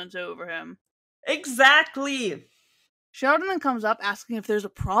 influence over him. Exactly. Sheldon then comes up asking if there's a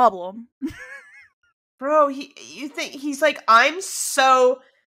problem. Bro, you think he's like, I'm so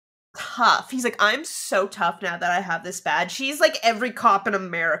tough. He's like, I'm so tough now that I have this badge. He's like every cop in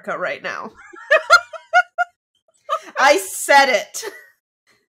America right now. I said it.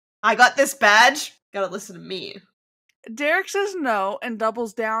 I got this badge. Gotta listen to me. Derek says no and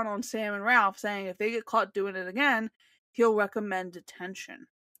doubles down on Sam and Ralph, saying if they get caught doing it again, he'll recommend detention.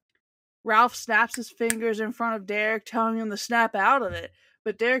 Ralph snaps his fingers in front of Derek, telling him to snap out of it,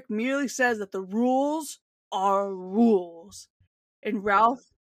 but Derek merely says that the rules are rules. And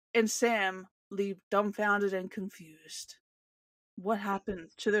Ralph and Sam leave dumbfounded and confused. What happened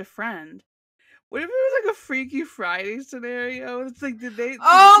to their friend? What if it was like a Freaky Friday scenario? It's like, did they...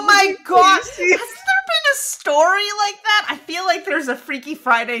 Oh my god! Has there been a story like that, I feel like there's a Freaky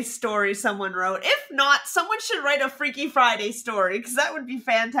Friday story someone wrote. If not, someone should write a Freaky Friday story, because that would be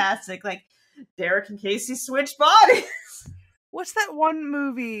fantastic. Like, Derek and Casey switch bodies. What's that one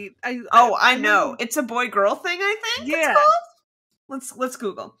movie? I know. It's a boy-girl thing, I think it's called. Let's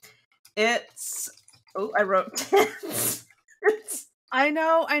Google. It's... Oh, I wrote... I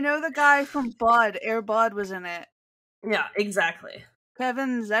know the guy from Bud. Air Bud was in it. Yeah, exactly.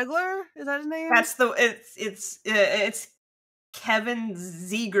 Kevin Zegler? Is that his name? That's it's Kevin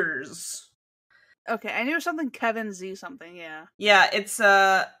Zegers. Okay, I knew something Kevin Z something, yeah. Yeah, it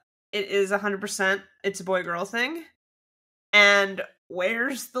is 100%, it's a boy-girl thing. And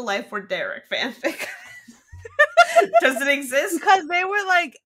where's the Life with Derek fanfic? Does it exist? Because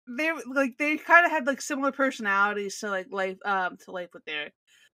they kind of had like similar personalities to like Life with Derek.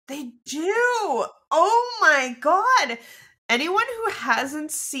 They do. Oh my god. Anyone who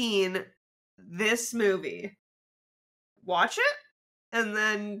hasn't seen this movie, watch it and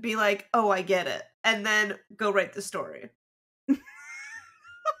then be like, "Oh, I get it." And then go write the story.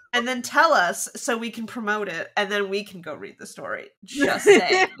 And then tell us so we can promote it, and then we can go read the story. Just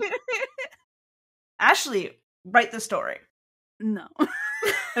saying. Ashley, write the story. No.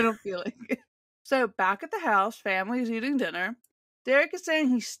 I don't feel like it. So, back at the house, family's eating dinner. Derek is saying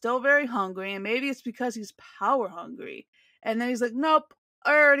he's still very hungry, and maybe it's because he's power hungry. And then he's like, nope,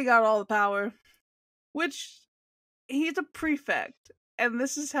 I already got all the power. Which, he's a prefect. And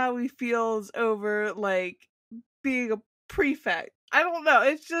this is how he feels over, like, being a prefect. I don't know,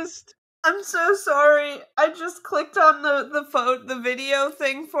 it's just... I'm so sorry. I just clicked on the video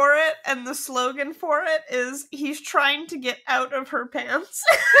thing for it, and the slogan for it is, he's trying to get out of her pants.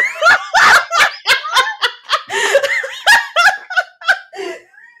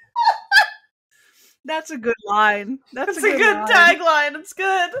 That's a good line. That's a good tagline. It's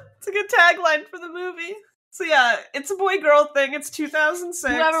good. It's a good tagline for the movie. So yeah, it's a boy-girl thing. It's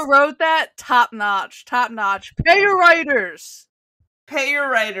 2006. Whoever wrote that, top notch. Top notch. Pay your writers. Pay your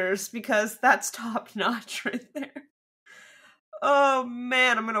writers, because that's top notch right there. Oh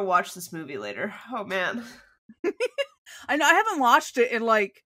man, I'm gonna watch this movie later. Oh man. I know, I haven't watched it in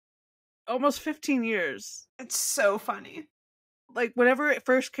like almost 15 years. It's so funny. Like, whenever it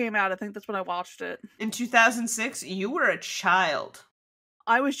first came out, I think that's when I watched it. In 2006, you were a child.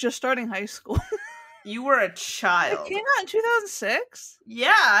 I was just starting high school. You were a child. It came out in 2006?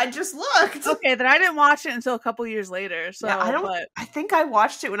 Yeah, I just looked. Okay, then I didn't watch it until a couple years later. So yeah, I think I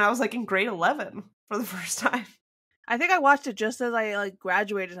watched it when I was like in grade 11 for the first time. I think I watched it just as I like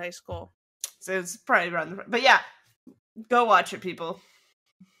graduated high school. So it's probably around the... But yeah, go watch it, people.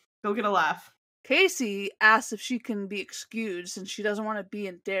 Go get a laugh. Casey asks if she can be excused since she doesn't want to be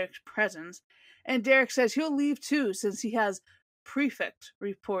in Derek's presence. And Derek says he'll leave too since he has prefect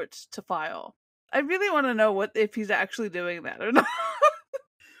reports to file. I really want to know if he's actually doing that or not.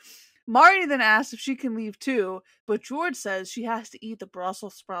 Marty then asks if she can leave too, but George says she has to eat the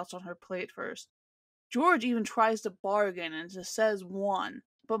Brussels sprouts on her plate first. George even tries to bargain and just says one,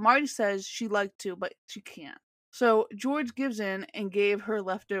 but Marty says she'd like to, but she can't. So George gives in and gave her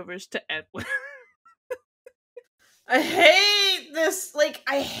leftovers to Edwin. I hate this. Like,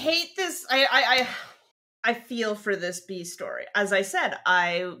 I hate this. I feel for this B story. As I said,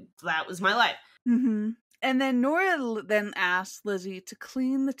 that was my life. Mm-hmm. And then Nora then asks Lizzie to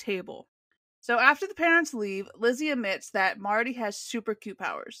clean the table. So after the parents leave, Lizzie admits that Marty has super cute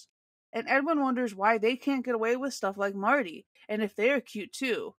powers. And Edwin wonders why they can't get away with stuff like Marty, and if they're cute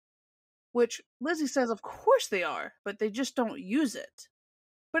too. Which Lizzie says of course they are, but they just don't use it.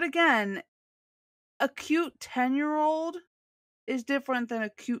 But again, a cute 10-year-old is different than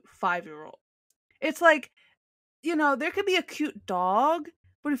a cute 5-year-old. It's like, there could be a cute dog,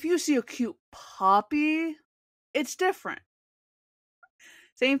 but if you see a cute puppy, it's different.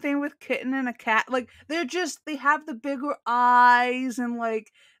 Same thing with kitten and a cat. Like, they have the bigger eyes and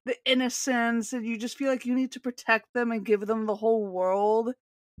like the innocence, and you just feel like you need to protect them and give them the whole world.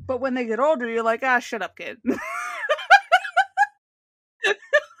 But when they get older, you're like, shut up, kid.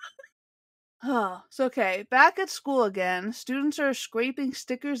 So, okay, back at school again, students are scraping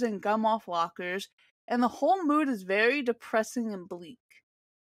stickers and gum off lockers, and the whole mood is very depressing and bleak.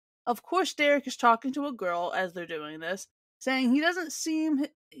 Of course, Derek is talking to a girl as they're doing this, saying he doesn't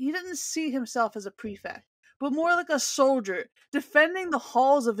see himself as a prefect, but more like a soldier, defending the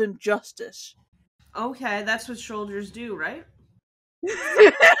halls of injustice. Okay, that's what soldiers do, right?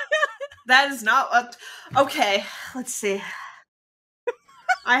 That is not what... Okay, let's see.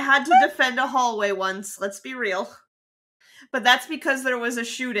 I had to defend a hallway once, let's be real. But that's because there was a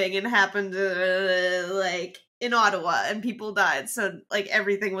shooting and happened, in Ottawa and people died. So like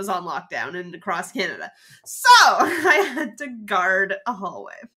everything was on lockdown and across Canada. So I had to guard a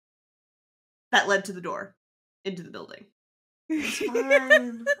hallway that led to the door into the building. It was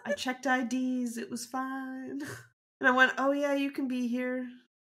fine. I checked IDs. It was fine. And I went, oh yeah, you can be here.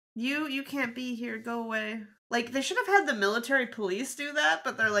 You can't be here. Go away. Like, they should have had the military police do that,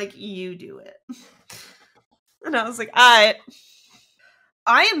 but they're like, you do it. And I was like, I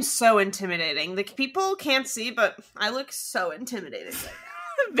am so intimidating. The people can't see, but I look so intimidating right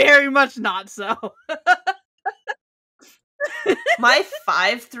now. Very much not so. My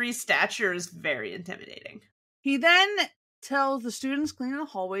 5'3" stature is very intimidating. He then tells the students cleaning the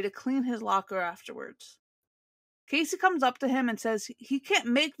hallway to clean his locker afterwards. Casey comes up to him and says he can't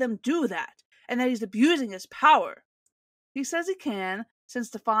make them do that, and that he's abusing his power. He says he can, since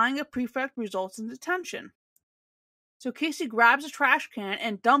defying a prefect results in detention. So Casey grabs a trash can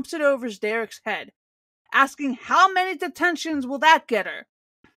and dumps it over Derek's head, asking how many detentions will that get her?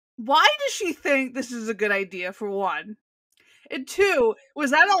 Why does she think this is a good idea, for one? And two,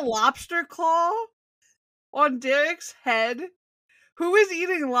 was that a lobster claw on Derek's head? Who is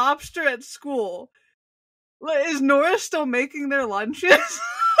eating lobster at school? Is Nora still making their lunches?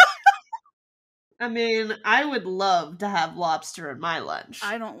 I mean, I would love to have lobster in my lunch.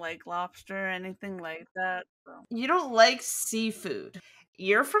 I don't like lobster or anything like that. So. You don't like seafood.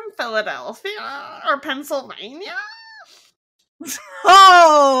 You're from Philadelphia or Pennsylvania?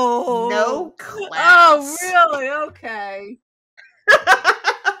 Oh! No class. Oh, really? Okay.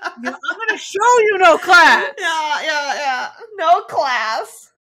 I'm gonna show you no class! Yeah. No class.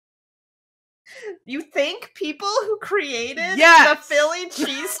 You think people who created the Philly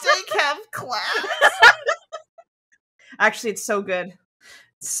cheesesteak have class? Actually, it's so good.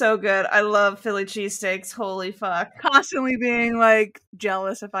 So good. I love Philly cheesesteaks. Holy fuck. Constantly being, like,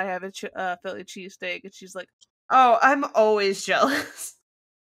 jealous if I have a Philly cheesesteak. And she's like, oh, I'm always jealous.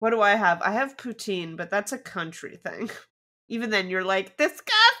 What do I have? I have poutine, but that's a country thing. Even then, you're like,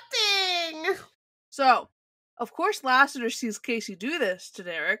 disgusting! So, of course, Lassiter sees Casey do this to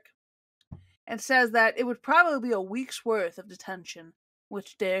Derek, and says that it would probably be a week's worth of detention,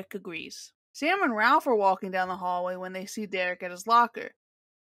 which Derek agrees. Sam and Ralph are walking down the hallway when they see Derek at his locker.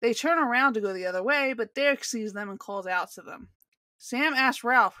 They turn around to go the other way, but Derek sees them and calls out to them. Sam asks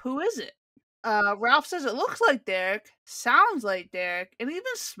Ralph, who is it? Ralph says it looks like Derek, sounds like Derek, and even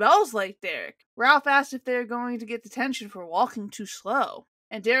smells like Derek. Ralph asks if they're going to get detention for walking too slow,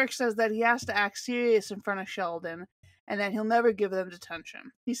 and Derek says that he has to act serious in front of Sheldon, and that he'll never give them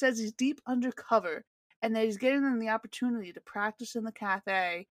detention. He says he's deep undercover, and that he's getting them the opportunity to practice in the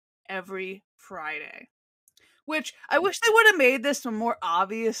cafe every Friday. Which, I wish they would have made this a more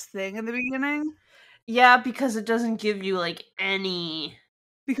obvious thing in the beginning. Yeah, because it doesn't give you, like, any...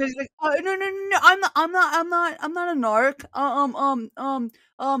 Because like, oh, no, I'm not a narc.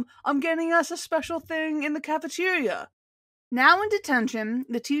 I'm getting us a special thing in the cafeteria. Now in detention,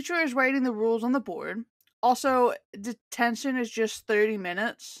 the teacher is writing the rules on the board. Also, detention is just 30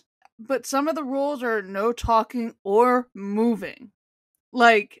 minutes. But some of the rules are no talking or moving.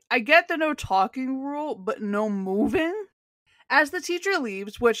 Like, I get the no talking rule, but no moving? As the teacher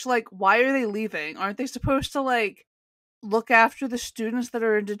leaves, which, like, why are they leaving? Aren't they supposed to, like, look after the students that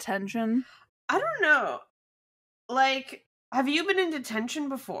are in detention? I don't know. Like, have you been in detention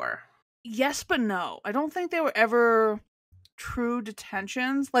before? Yes, but no. I don't think they were ever true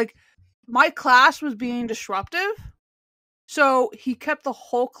detentions. Like, my class was being disruptive, so he kept the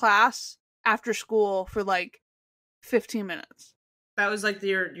whole class after school for, like, 15 minutes. That was, like,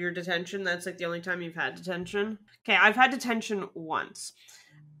 your detention? That's, like, the only time you've had detention? Okay, I've had detention once.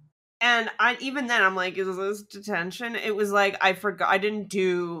 And even then, I'm like, is this detention? It was like, I didn't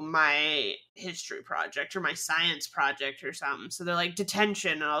do my history project or my science project or something. So they're like,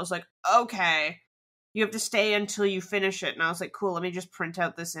 detention. And I was like, okay, you have to stay until you finish it. And I was like, cool, let me just print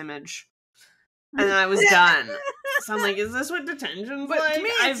out this image. And then I was done. So I'm like, is this what detention's like? To me,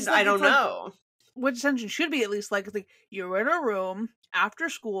 I don't know. What detention should be, at least, like, you're in a room after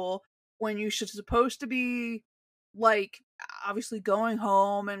school when you're supposed to be, like, obviously going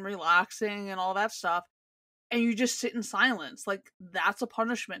home and relaxing and all that stuff, and you just sit in silence. Like, that's a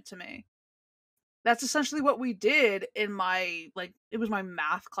punishment to me. That's essentially what we did in my, like, it was my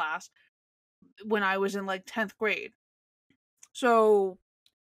math class when I was in, like, 10th grade. So,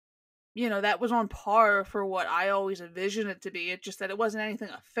 you know, that was on par for what I always envisioned it to be. It's just that it wasn't anything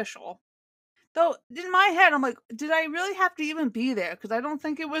official. Though, in my head, I'm like, did I really have to even be there? Because I don't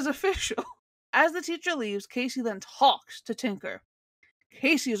think it was official. As the teacher leaves, Casey then talks to Tinker.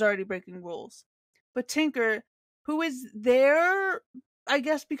 Casey is already breaking rules. But Tinker, who is there I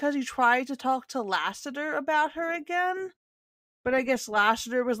guess because he tried to talk to Lassiter about her again. But I guess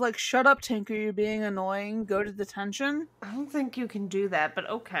Lassiter was like, shut up, Tinker, you're being annoying, go to detention. I don't think you can do that, but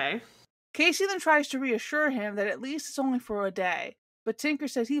okay. Casey then tries to reassure him that at least it's only for a day. But Tinker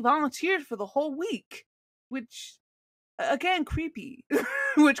says he volunteered for the whole week. Which, again, creepy.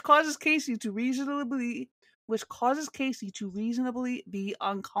 which causes Casey to reasonably be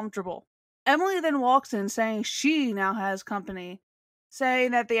uncomfortable. Emily then walks in saying she now has company,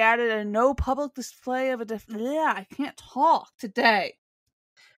 saying that they added a no public display of I can't talk today.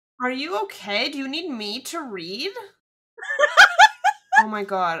 Are you okay? Do you need me to read? Oh my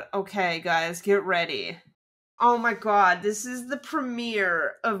god. Okay, guys, get ready. Oh my god, this is the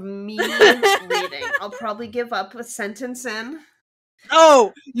premiere of me reading. I'll probably give up a sentence in.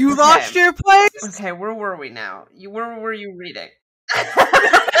 Oh, you lost your place? Okay, where were we now? Where were you reading?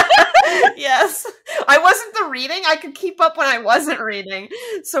 Yes. I wasn't the reading. I could keep up when I wasn't reading.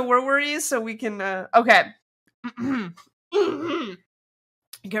 So where were you? So we can, okay.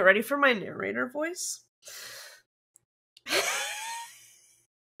 Get ready for my narrator voice.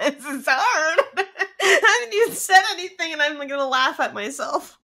 This is hard. I haven't even said anything and I'm gonna laugh at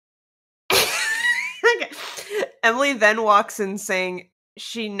myself. Okay. Emily then walks in saying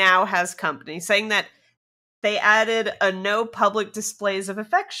she now has company, saying that they added a no public displays of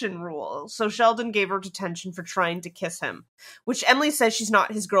affection rule, so Sheldon gave her detention for trying to kiss him, which Emily says she's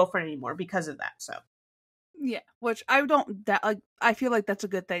not his girlfriend anymore because of that, so. Yeah, which I feel like that's a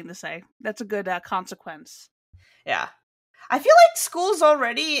good thing to say. That's a good consequence. Yeah. I feel like schools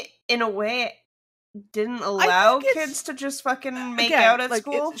already, in a way, didn't allow kids to just fucking make out at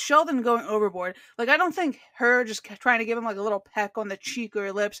school. It's Sheldon going overboard. Like, I don't think her just trying to give him like a little peck on the cheek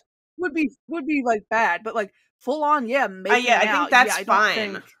or lips would be like bad, but like full on, making I out. think that's I fine.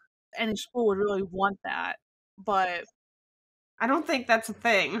 don't think any school would really want that, but I don't think that's a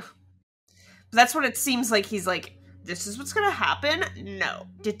thing. But that's what it seems like. He's like, this is what's gonna happen? No,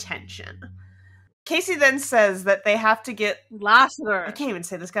 detention. Casey then says that they have to get Lassiter. I can't even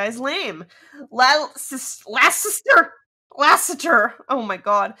say this guy's name. Lassiter. Oh my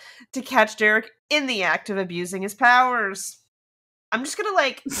god. To catch Derek in the act of abusing his powers. I'm just gonna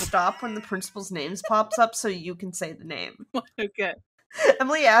like stop when the principal's name pops up so you can say the name. Okay.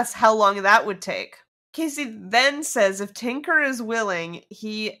 Emily asks how long that would take. Casey then says if Tinker is willing,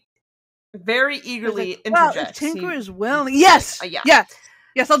 he very eagerly interjects. Well, if Tinker is willing, yes,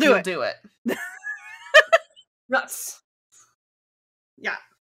 yes, I'll do it. Do it. Yes. Yeah.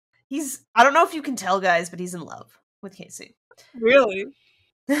 I don't know if you can tell, guys, but he's in love with Casey. Really?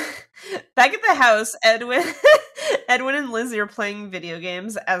 Back at the house, Edwin and Lizzie are playing video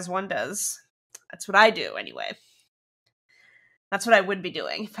games, as one does. That's what I do, anyway. That's what I would be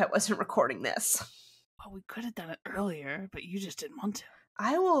doing if I wasn't recording this. Well, we could have done it earlier, but you just didn't want to.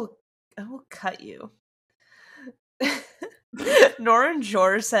 I will cut you. Nora and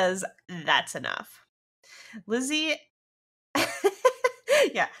George says, that's enough. Lizzie...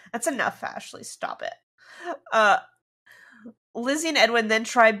 Yeah, that's enough, Ashley. Stop it. Lizzie and Edwin then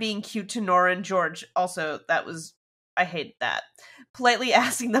try being cute to Nora and George. Also, I hate that. Politely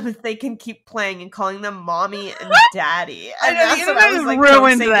asking them if they can keep playing and calling them mommy and daddy. And that's what I was like,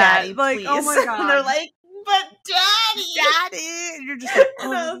 don't say that. daddy, like, please. Oh my god. And they're like, but daddy! And you're just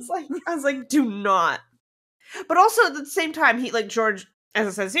like, and I was like, do not. But also at the same time, George, as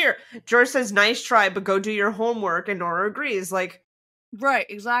it says here, George says, nice try, but go do your homework, and Nora agrees. Like, right,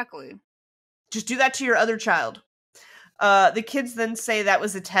 exactly. Just do that to your other child. The kids then say that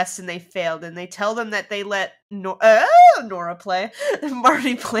was a test and they failed, and they tell them that they let Nora play, and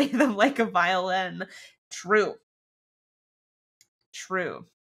Marty play them like a violin. True.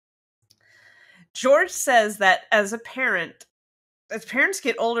 George says that as parents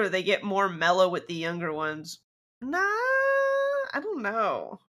get older, they get more mellow with the younger ones. Nah, I don't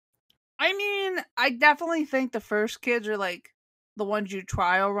know. I mean, I definitely think the first kids are like the ones you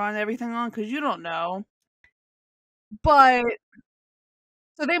trial run everything on, because you don't know. But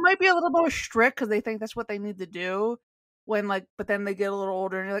so they might be a little more strict because they think that's what they need to do. But then they get a little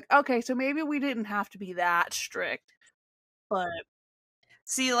older and you're like, okay, so maybe we didn't have to be that strict. But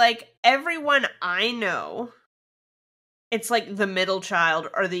see, like everyone I know, it's like the middle child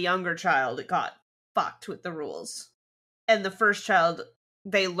or the younger child got fucked with the rules, and the first child,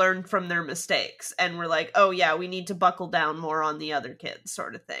 they learned from their mistakes and were like, oh yeah, we need to buckle down more on the other kids,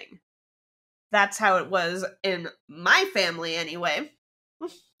 sort of thing. That's how it was in my family, anyway.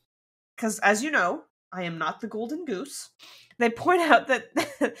 Because, as you know, I am not the golden goose. They point out that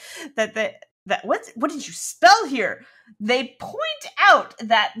what did you spell here? They point out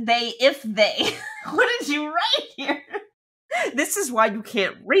that what did you write here? This is why you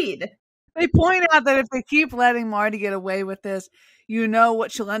can't read. They point out that if they keep letting Marty get away with this, you know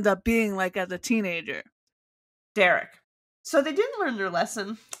what she'll end up being like as a teenager. Derek. So they didn't learn their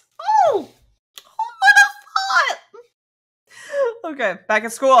lesson. Oh, what a thought! Okay, back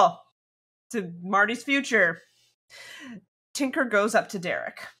at school. To Marty's future. Tinker goes up to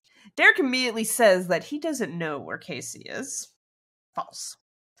Derek. Derek immediately says that he doesn't know where Casey is. False.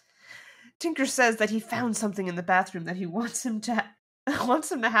 Tinker says that he found something in the bathroom that he wants him to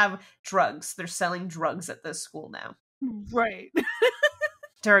have drugs. They're selling drugs at this school now. Right.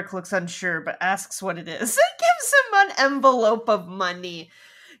 Derek looks unsure, but asks what it is. It gives him an envelope of money.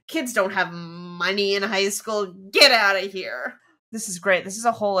 Kids don't have money in high school. Get out of here. This is great. This is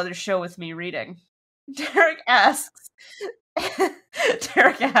a whole other show with me reading. Derek asks,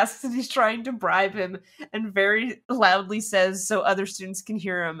 and he's trying to bribe him, and very loudly says so other students can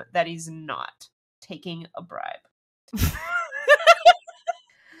hear him that he's not taking a bribe.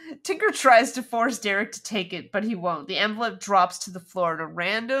 Tinker tries to force Derek to take it, but he won't. The envelope drops to the floor, and a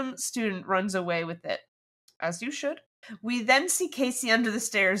random student runs away with it. As you should. We then see Casey under the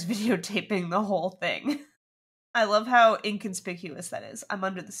stairs videotaping the whole thing. I love how inconspicuous that is. I'm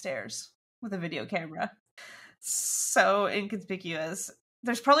under the stairs with a video camera. So inconspicuous.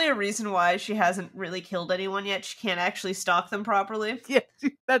 There's probably a reason why she hasn't really killed anyone yet. She can't actually stalk them properly. Yeah,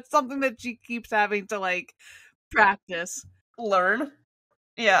 that's something that she keeps having to, like, practice. Learn.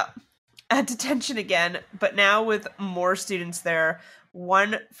 Yeah. At detention again, but now with more students there.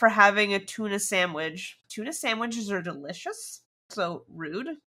 One for having a tuna sandwich. Tuna sandwiches are delicious. So rude.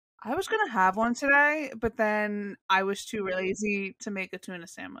 I was going to have one today, but then I was too lazy to make a tuna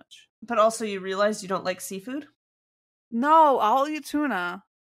sandwich. But also you realize you don't like seafood? No, I'll eat tuna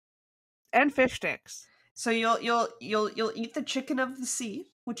and fish sticks. So you'll eat the chicken of the sea,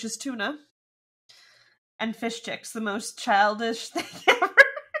 which is tuna, and fish sticks, the most childish thing ever.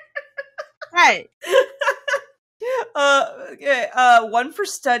 Hey. Okay, one for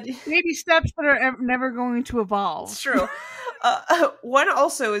study. Baby steps that are never going to evolve. It's true. One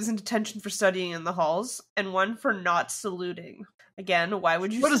also is in detention for studying in the halls, and one for not saluting. Again, why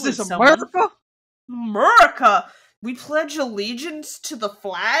would you What is salute this, someone? America? America! We pledge allegiance to the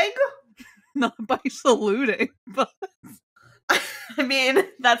flag? Not by saluting, but... I mean,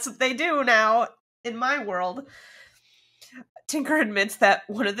 that's what they do now in my world. Tinker admits that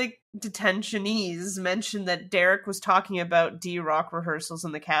one of the detentionees mentioned that Derek was talking about D-Rock rehearsals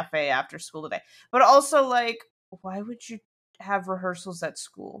in the cafe after school today. But also, like, why would you have rehearsals at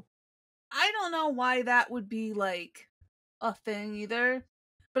school? I don't know why that would be, like, a thing either.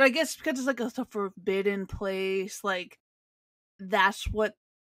 But I guess because it's, like, a forbidden place, like, that's what's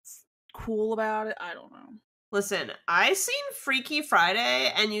cool about it. I don't know. Listen, I seen Freaky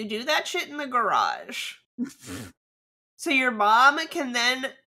Friday, and you do that shit in the garage. So your mom can then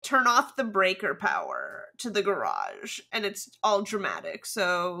turn off the breaker power to the garage, and it's all dramatic.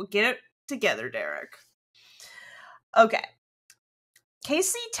 So get it together, Derek. Okay.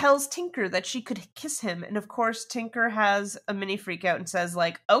 Casey tells Tinker that she could kiss him, and of course Tinker has a mini freak out and says,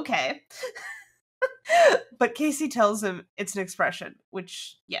 like, okay. But Casey tells him it's an expression,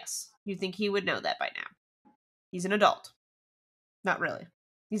 which, yes, you'd think he would know that by now. He's an adult. Not really.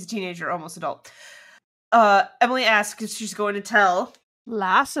 He's a teenager, almost adult. Emily asks if she's going to tell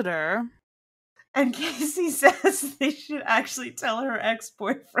Lassiter. And Casey says they should actually tell her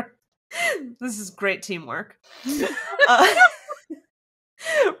ex-boyfriend. This is great teamwork.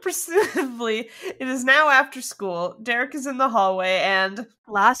 Presumably, it is now after school. Derek is in the hallway and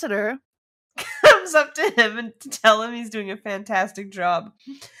Lassiter comes up to him and to tell him he's doing a fantastic job.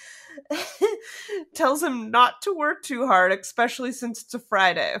 Tells him not to work too hard, especially since it's a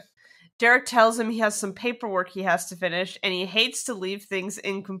Friday. Derek tells him he has some paperwork he has to finish, and he hates to leave things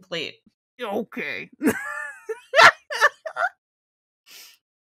incomplete. Okay.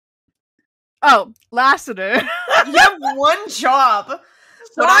 Oh, Lassiter. You have one job.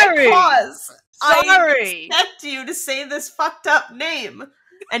 Sorry. When I pause, Sorry. I expect you to say this fucked up name.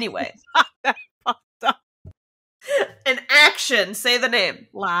 Anyway. Not that fucked up. An action. Say the name.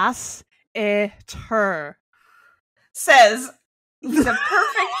 Lassiter. Says he's a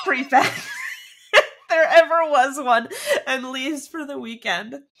perfect prefect. If there ever was one. And leaves for the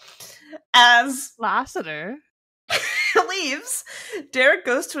weekend. As Lassiter leaves, Derek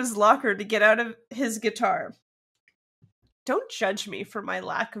goes to his locker to get out of his guitar. Don't judge me for my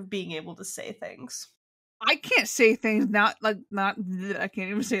lack of being able to say things. I can't say things I can't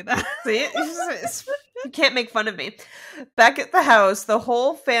even say that. See? You can't make fun of me. Back at the house, the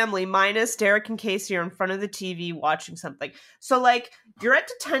whole family, minus Derek and Casey, are in front of the TV watching something. So, like, you're at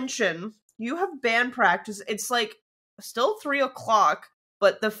detention, you have band practice, it's like still 3 o'clock,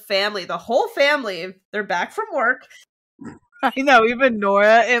 but the whole family, they're back from work. I know, even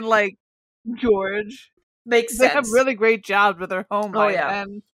Nora and like George. Makes They sense. have really great jobs with their home by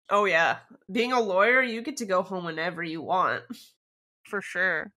then. Oh yeah. Being a lawyer, you get to go home whenever you want. For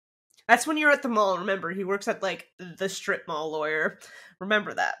sure. That's when you're at the mall. Remember, he works at like the strip mall lawyer.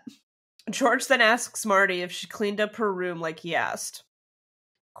 Remember that. George then asks Marty if she cleaned up her room like he asked.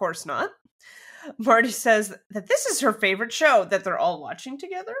 Of course not. Marty says that this is her favorite show that they're all watching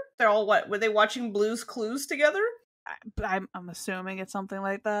together. They're all were they watching Blue's Clues together? I'm assuming it's something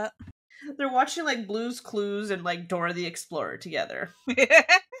like that. They're watching like Blue's Clues and like Dora the Explorer together.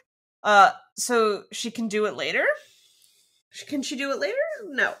 So she can do it later? Can she do it later?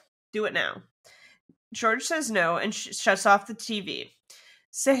 No. Do it now. George says no and shuts off the TV,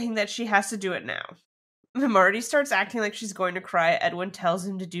 saying that she has to do it now. Marty starts acting like she's going to cry. Edwin tells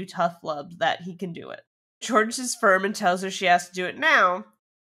him to do tough love, that he can do it. George is firm and tells her she has to do it now.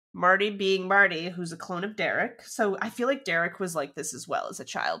 Marty being Marty, who's a clone of Derek. So I feel like Derek was like this as well as a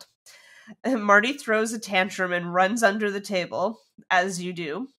child. And Marty throws a tantrum and runs under the table, as you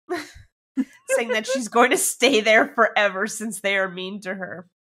do, saying that she's going to stay there forever since they are mean to her.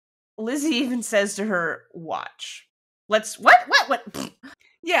 Lizzie even says to her, watch. Let's, what?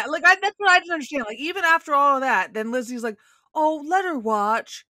 Yeah, like, that's what I didn't understand. Like, even after all of that, then Lizzie's like, oh, let her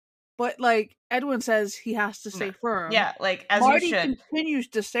watch. But, like, Edwin says he has to stay firm. Yeah, like, as Marty you should. continues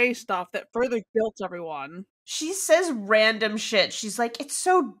to say stuff that further guilts everyone. She says random shit. She's like, it's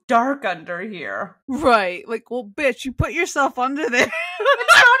so dark under here. Right. Like, well, bitch, you put yourself under there.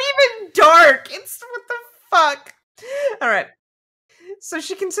 It's not even dark. It's, what the fuck? All right. So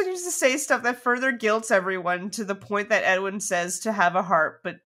she continues to say stuff that further guilts everyone to the point that Edwin says to have a heart,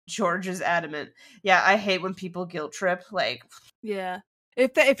 but George is adamant. Yeah, I hate when people guilt trip. Like, yeah.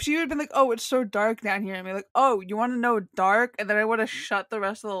 If she would have been like, oh, it's so dark down here, and be like, oh, you want to know dark? And then I would have shut the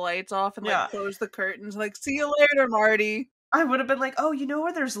rest of the lights off and like closed the curtains. Like, see you later, Marty. I would have been like, oh, you know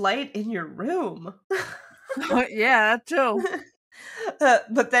where there's light in your room. Yeah, that too.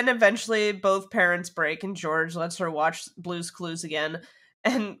 But then eventually both parents break and George lets her watch Blue's Clues again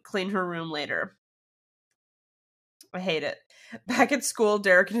and clean her room later. I hate it. Back at school,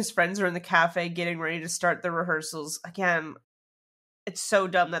 Derek and his friends are in the cafe getting ready to start the rehearsals. Again, it's so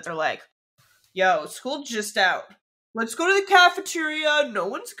dumb that they're like, yo, school just out. Let's go to the cafeteria. No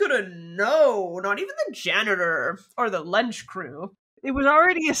one's gonna know. Not even the janitor or the lunch crew. It was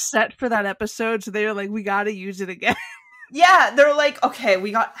already a set for that episode, so they were like, we gotta use it again. Yeah, they're like, okay, when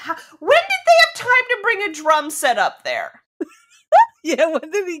did they have time to bring a drum set up there? Yeah, when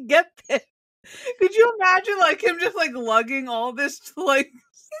did he get there? Could you imagine, like, him just, like, lugging all this to, like...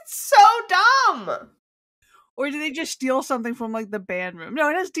 It's so dumb! Or did they just steal something from, like, the band room? No,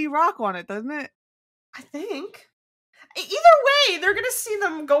 it has D-Rock on it, doesn't it? I think. Either way, they're gonna see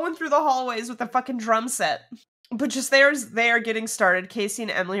them going through the hallways with a fucking drum set. But just they are getting started. Casey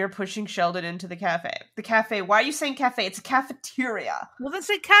and Emily are pushing Sheldon into the cafe. The cafe. Why are you saying cafe? It's a cafeteria. Well, then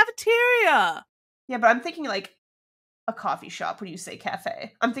say cafeteria. Yeah, but I'm thinking like a coffee shop when you say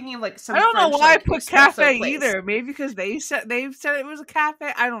cafe. I'm thinking of like some. I don't French, know why like, I put cafe either. Maybe because they've said it was a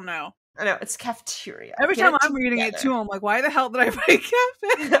cafe. I don't know. I know it's cafeteria. Every time I'm reading it too, I'm like, why the hell did I write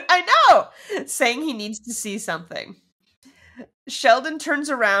cafe? I know. Saying he needs to see something. Sheldon turns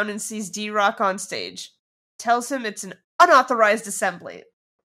around and sees D-Rock on stage. Tells him it's an unauthorized assembly,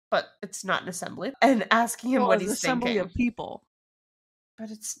 but it's not an assembly, and asking him what he's assembly thinking. Of people,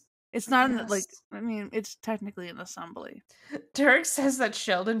 but it's not like, I mean, it's technically an assembly. Derek says that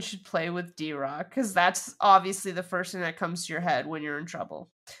Sheldon should play with D-Rock because that's obviously the first thing that comes to your head when you're in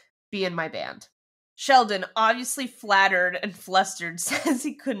trouble. Be in my band. Sheldon, obviously flattered and flustered, says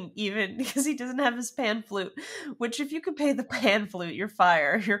he couldn't even because he doesn't have his pan flute. Which, if you could pay the pan flute, you're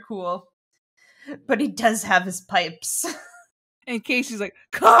fire. You're cool. But he does have his pipes. And Casey's like,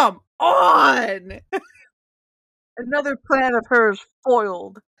 come on! Another plan of hers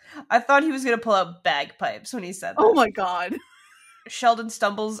foiled. I thought he was going to pull out bagpipes when he said that. Oh my god. Sheldon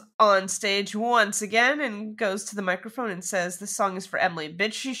stumbles on stage once again and goes to the microphone and says, this song is for Emily.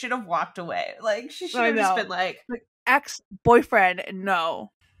 Bitch, she should have walked away. Like, she should have just been like ex-boyfriend,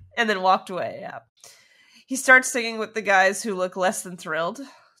 no. And then walked away, yeah. He starts singing with the guys who look less than thrilled.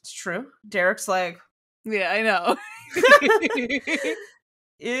 It's true. Derek's like... Yeah, I know.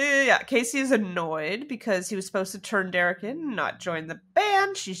 Yeah, Casey is annoyed because he was supposed to turn Derek in and not join the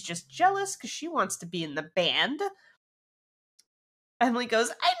band. She's just jealous because she wants to be in the band. Emily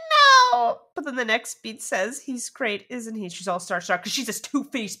goes, I know! But then the next beat says, he's great, isn't he? She's all starstruck because she's this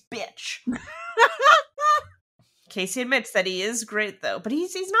two-faced bitch. Casey admits that he is great, though. But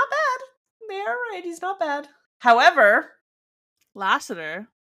he's not bad. They are right, he's not bad. However, Lassiter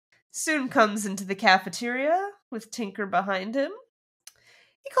soon comes into the cafeteria with Tinker behind him.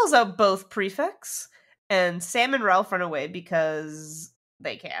 He calls out both prefects, and Sam and Ralph run away because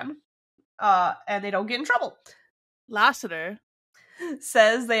they can. And they don't get in trouble. Lassiter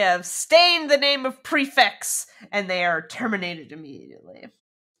Says they have stained the name of prefects, and they are terminated immediately.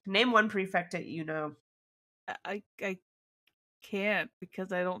 Name one prefect that you know. I can't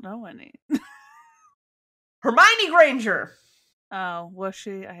because I don't know any. Hermione Granger. Oh, was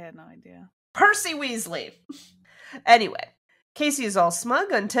she? I had no idea. Percy Weasley. Anyway, Casey is all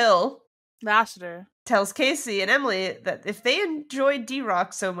smug until Lassiter tells Casey and Emily that if they enjoy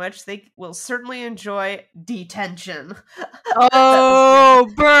D-Rock so much, they will certainly enjoy detention. Oh,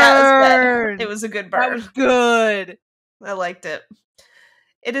 burn! It was a good burn. That was good. I liked it.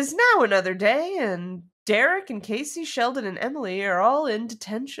 It is now another day, and Derek and Casey, Sheldon, and Emily are all in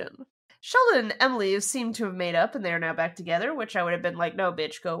detention. Sheldon and Emily seem to have made up, and they are now back together, which I would have been like, no,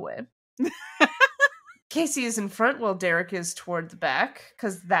 bitch, go away. Casey is in front while Derek is toward the back,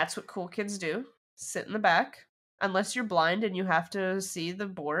 because that's what cool kids do. Sit in the back. Unless you're blind and you have to see the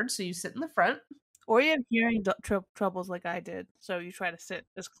board, so you sit in the front. Or you have hearing troubles like I did, so you try to sit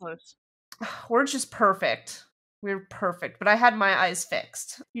as close. We're just perfect. We're perfect, but I had my eyes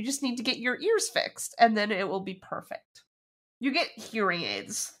fixed. You just need to get your ears fixed, and then it will be perfect. You get hearing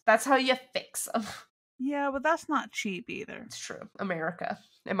aids. That's how you fix them. Yeah, but that's not cheap either. It's true. America.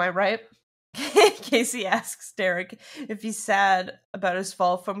 Am I right? Casey asks Derek if he's sad about his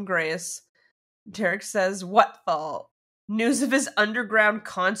fall from grace. Derek says, what fall? News of his underground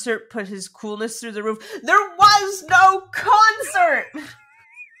concert put his coolness through the roof. There was no concert!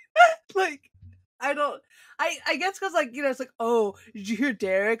 Like, I guess because, like, you know, it's like, oh, did you hear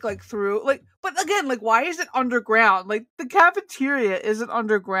Derek, like, through, like, but again, like, why is it underground? Like, the cafeteria isn't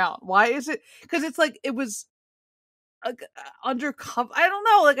underground. Why is it? Because it's like, it was undercover. I don't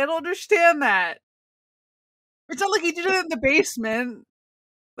know. Like, I don't understand that. It's not like he did it in the basement.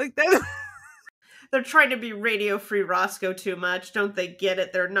 Like, that. They're trying to be Radio Free Roscoe too much. Don't they get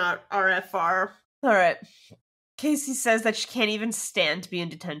it? They're not RFR. All right. Casey says that she can't even stand to be in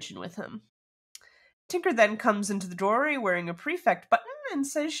detention with him. Tinker then comes into the doorway wearing a prefect button and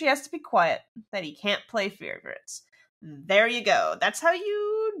says she has to be quiet, that he can't play favorites. There you go. That's how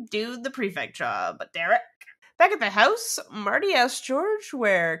you do the prefect job, Derek. Back at the house, Marty asks George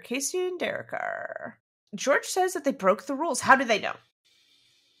where Casey and Derek are. George says that they broke the rules. How do they know?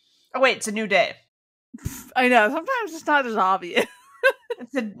 Oh wait, it's a new day. I know, sometimes it's not as obvious.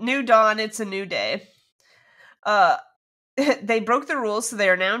 It's a new dawn, it's a new day. They broke the rules, so they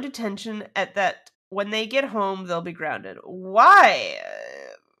are now in detention at that. When they get home, they'll be grounded. Why?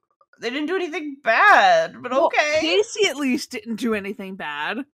 They didn't do anything bad, but okay. Casey at least didn't do anything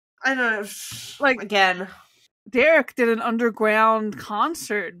bad. I don't know. Like, again, Derek did an underground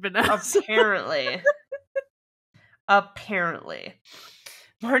concert, Vanessa. Apparently.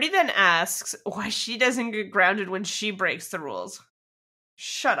 Marty then asks why she doesn't get grounded when she breaks the rules.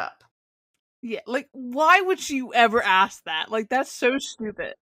 Shut up. Yeah, like, why would you ever ask that? Like, that's so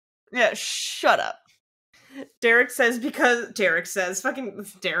stupid. Yeah, shut up. Derek says fucking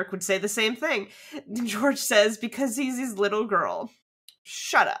Derek would say the same thing. George says because he's his little girl.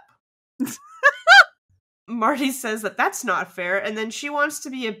 Shut up. Marty says that that's not fair, and then she wants to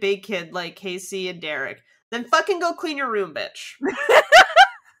be a big kid like Casey and Derek. Then fucking go clean your room, bitch.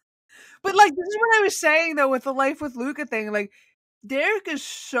 But, like, this is what I was saying, though, with the Life with Luca thing. Like, Derek is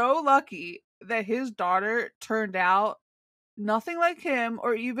so lucky that his daughter turned out nothing like him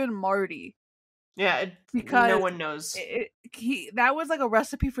or even Marty. Yeah, because no one knows. That was like a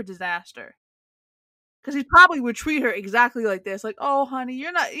recipe for disaster. Because he probably would treat her exactly like this. Like, oh, honey,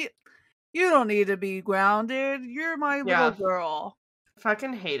 you don't need to be grounded. You're my little girl.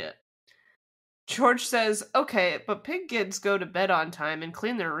 Fucking hate it. George says, okay, but pig kids go to bed on time and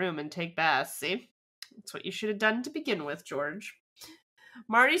clean their room and take baths, see? That's what you should have done to begin with, George.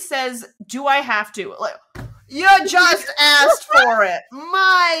 Marty says, do I have to? Like, you just asked for it.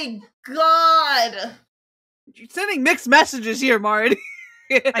 My God. You're sending mixed messages here, Marty.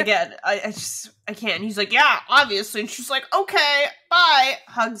 Again, I can't. He's like, yeah, obviously. And she's like, okay, bye.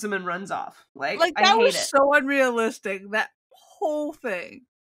 Hugs him and runs off. Like that was so unrealistic. That whole thing.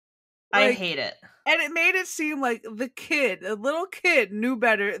 I hate it. And it made it seem like the little kid knew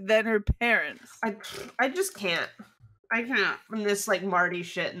better than her parents. I just can't. I can't from this, like, Marty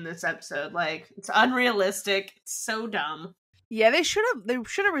shit in this episode. Like, it's unrealistic. It's so dumb. Yeah, they should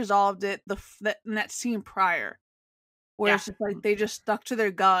have resolved it in that scene prior. Where it's just like they just stuck to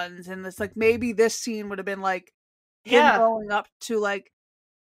their guns, and it's like maybe this scene would have been like him going up to like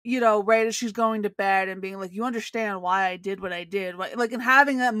right as she's going to bed and being like, you understand why I did what I did. Like, and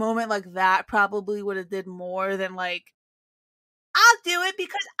having that moment like that probably would have did more than like, I'll do it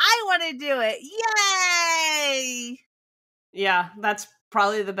because I want to do it. Yay! Yeah, that's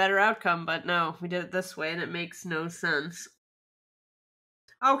probably the better outcome, but no, we did it this way and it makes no sense.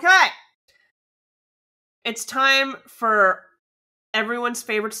 Okay. It's time for everyone's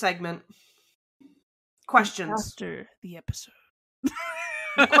favorite segment. Questions. After the episode.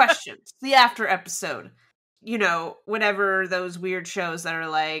 Questions. The after episode. Whatever those weird shows that are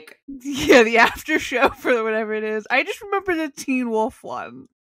like... Yeah, the after show for whatever it is. I just remember the Teen Wolf one.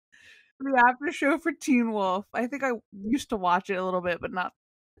 The after show for Teen Wolf. I think I used to watch it a little bit, but not.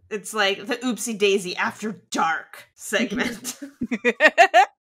 It's like the Oopsy Daisy After Dark segment.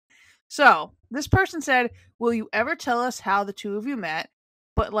 So, this person said, will you ever tell us how the two of you met?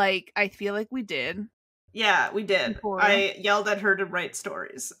 But, like, I feel like we did. Yeah, we did. Before. I yelled at her to write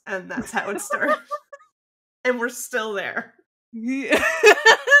stories, and that's how it started. And we're still there.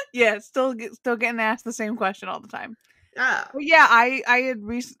 Yeah, still getting asked the same question all the time. Yeah. But yeah, I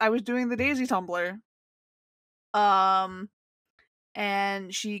was doing the Daisy Tumblr.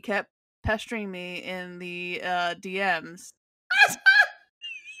 And she kept pestering me in the DMs.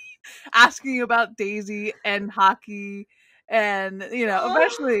 Asking about Daisy and hockey and,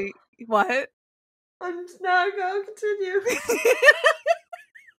 eventually, what? I'm not going to continue.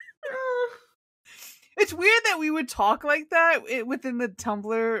 It's weird that we would talk like that within the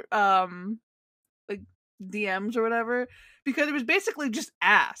Tumblr, like, DMs or whatever, because it was basically just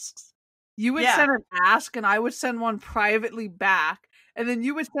asks. You would send an ask, and I would send one privately back, and then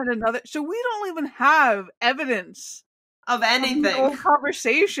you would send another. So we don't even have evidence of anything. Of old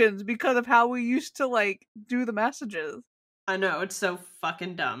conversations because of how we used to, like, do the messages. I know, it's so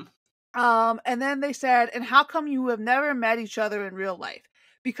fucking dumb. And then they said, and how come you have never met each other in real life?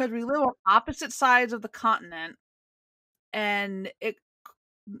 Because we live on opposite sides of the continent, and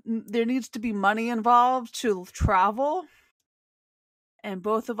there needs to be money involved to travel, and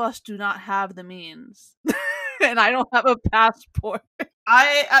both of us do not have the means. And I don't have a passport.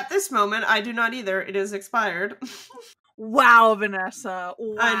 At this moment, I do not either. It is expired. Wow, Vanessa.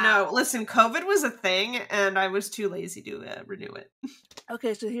 Wow. I know. Listen, COVID was a thing, and I was too lazy to renew it.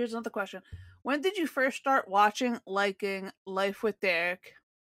 Okay, so here's another question. When did you first start watching, liking Life with Derek,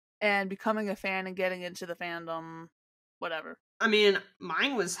 and becoming a fan and getting into the fandom? Whatever. I mean,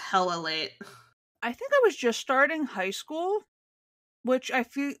 mine was hella late. I think I was just starting high school, which I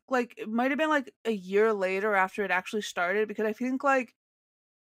feel like it might have been like a year later after it actually started, because I think like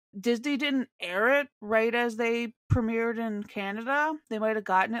Disney didn't air it right as they premiered in Canada. They might have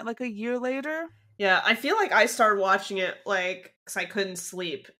gotten it like a year later. Yeah, I feel like I started watching it like because I couldn't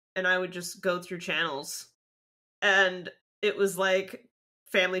sleep, and I would just go through channels, and it was like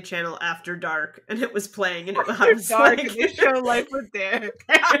Family Channel After Dark, and it was playing, and After Dark, and they show Life with Derek.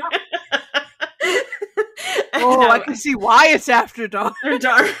 I can see why it's After Dark. After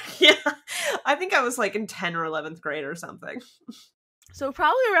Dark, yeah. I think I was like in 10th or 11th grade or something. So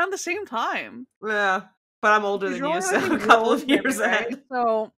probably around the same time. Yeah, but I'm older than you, so a couple of years ahead. Right?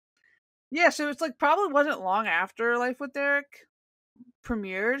 So, yeah, so it's like probably wasn't long after Life with Derek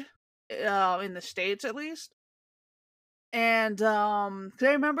premiered, in the States at least. And, 'cause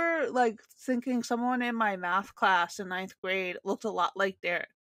I remember, like, thinking someone in my math class in 9th grade looked a lot like Derek.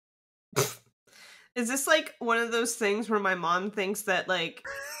 Is this, like, one of those things where my mom thinks that, like,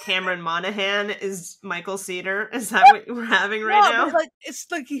 Cameron Monaghan is Michael Cedar? Is that what we're having right now? But, like, it's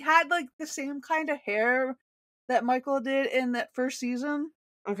like he had, like, the same kind of hair that Michael did in that first season.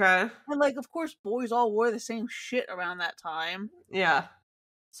 Okay. And, like, of course, boys all wore the same shit around that time. Yeah.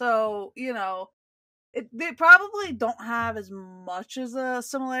 So, they probably don't have as much as a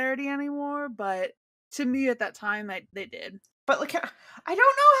similarity anymore, but to me at that time, they did. But like, I don't know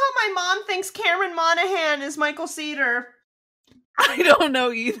how my mom thinks Cameron Monaghan is Michael Cedar. I don't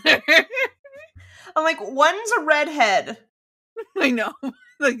know either. I'm like, one's a redhead. I know.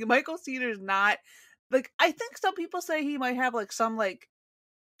 Like, Michael Cedar's not, like, I think some people say he might have, like, some, like,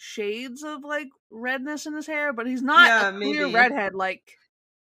 shades of, like, redness in his hair, but he's not a clear redhead, like,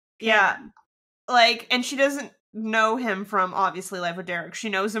 yeah. Like, and she doesn't know him from, obviously, Life with Derek. She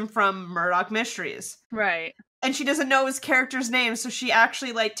knows him from Murdoch Mysteries. Right. And she doesn't know his character's name, so she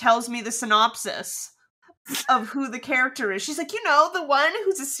actually, like, tells me the synopsis of who the character is. She's like, the one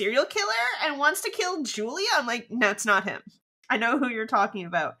who's a serial killer and wants to kill Julia? I'm like, no, it's not him. I know who you're talking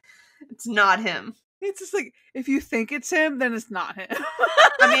about. It's not him. It's just like, if you think it's him, then it's not him.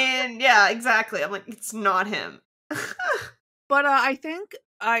 I mean, yeah, exactly. I'm like, it's not him. But I think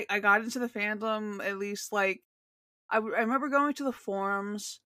I got into the fandom, at least, like, I remember going to the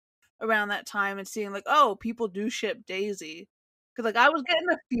forums around that time and seeing like, oh, people do ship Dasey. Because like I was getting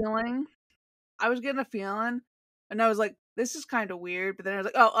a feeling, and I was like, this is kind of weird. But then I was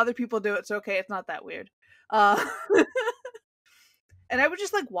like, oh, other people do it, so okay, it's not that weird. Uh, and I would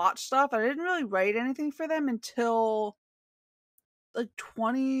just like watch stuff. I didn't really write anything for them until like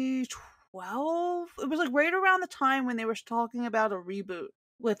 2012. It was like right around the time when they were talking about a reboot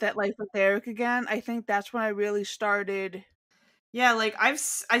with that Life with Eric again. I think that's when I really started. Yeah, like I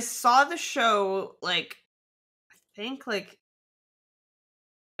saw the show like I think like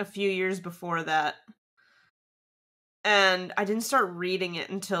a few years before that. And I didn't start reading it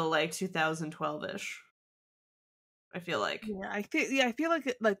until like 2012ish. I feel like. I feel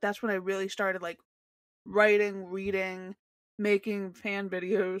like like that's when I really started like writing, reading, making fan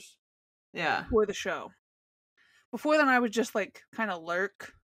videos Yeah. for the show. Before then I would just like kind of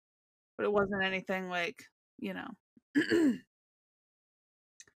lurk, but it wasn't anything like, you know.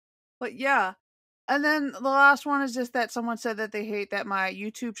 But yeah. And then the last one is just that someone said that they hate that my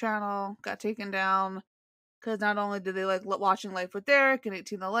YouTube channel got taken down because not only did they like watching Life with Derek and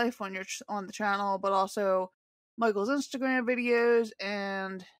 18 the Life on on the channel, but also Michael's Instagram videos.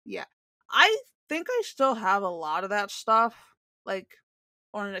 And yeah, I think I still have a lot of that stuff like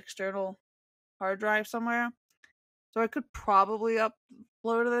on an external hard drive somewhere, so I could probably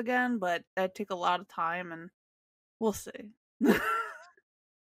upload it again, but that'd take a lot of time, and we'll see.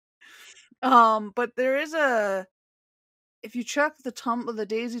 But there is a if you check the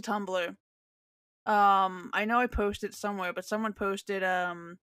Dasey Tumblr, I know I posted somewhere, but someone posted a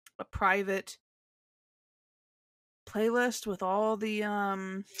private playlist with all the I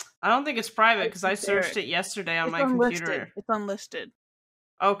don't think it's private because I searched it yesterday on my computer. It's unlisted.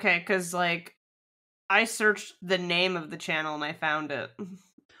 Okay, because like I searched the name of the channel and I found it.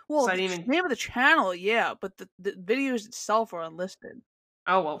 Well, So I the didn't even... name of the channel, yeah, but the videos itself are unlisted.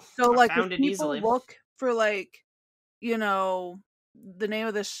 Oh well, So I like if found it people easily. look for like, you know, the name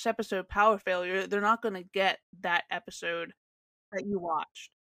of this episode, Power Failure, they're not gonna get that episode that you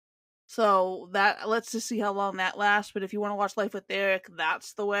watched. So that let's just see how long that lasts. But if you want to watch Life with Derek,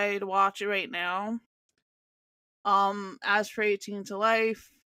 that's the way to watch it right now. As for 18 to Life,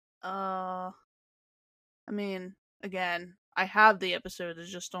 I mean, again, I have the episodes, I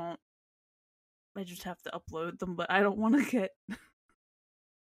just have to upload them, but I don't want to get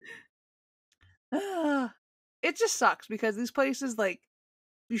it just sucks because these places like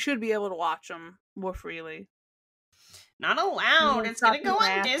you should be able to watch them more freely. Not allowed. It's Stop gonna go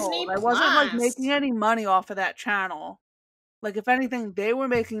being on an Disney asshole. I wasn't like Plus. making any money off of that channel. Like if anything, they were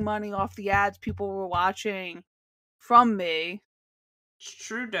making money off the ads people were watching from me. It's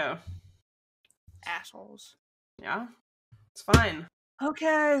true, though. Assholes. Yeah, it's fine.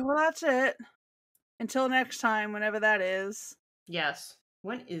 Okay, well that's it. Until next time, whenever that is. Yes.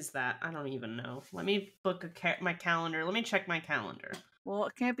 When is that? I don't even know. Let me book my calendar. Let me check my calendar. Well,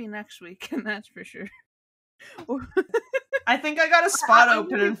 it can't be next week, and that's for sure. I think I got a spot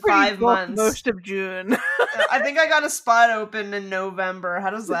open in 5 months. Most of June. I think I got a spot open in November.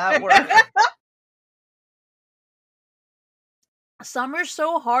 How does that work? Summer's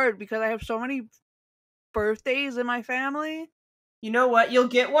so hard because I have so many birthdays in my family. You know what? You'll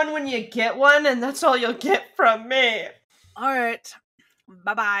get one when you get one, and that's all you'll get from me. Alright.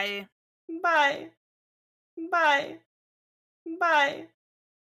 Bye-bye. Bye. Bye. Bye.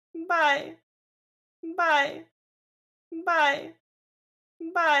 Bye. Bye. Bye.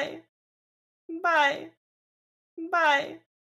 Bye. Bye. Bye.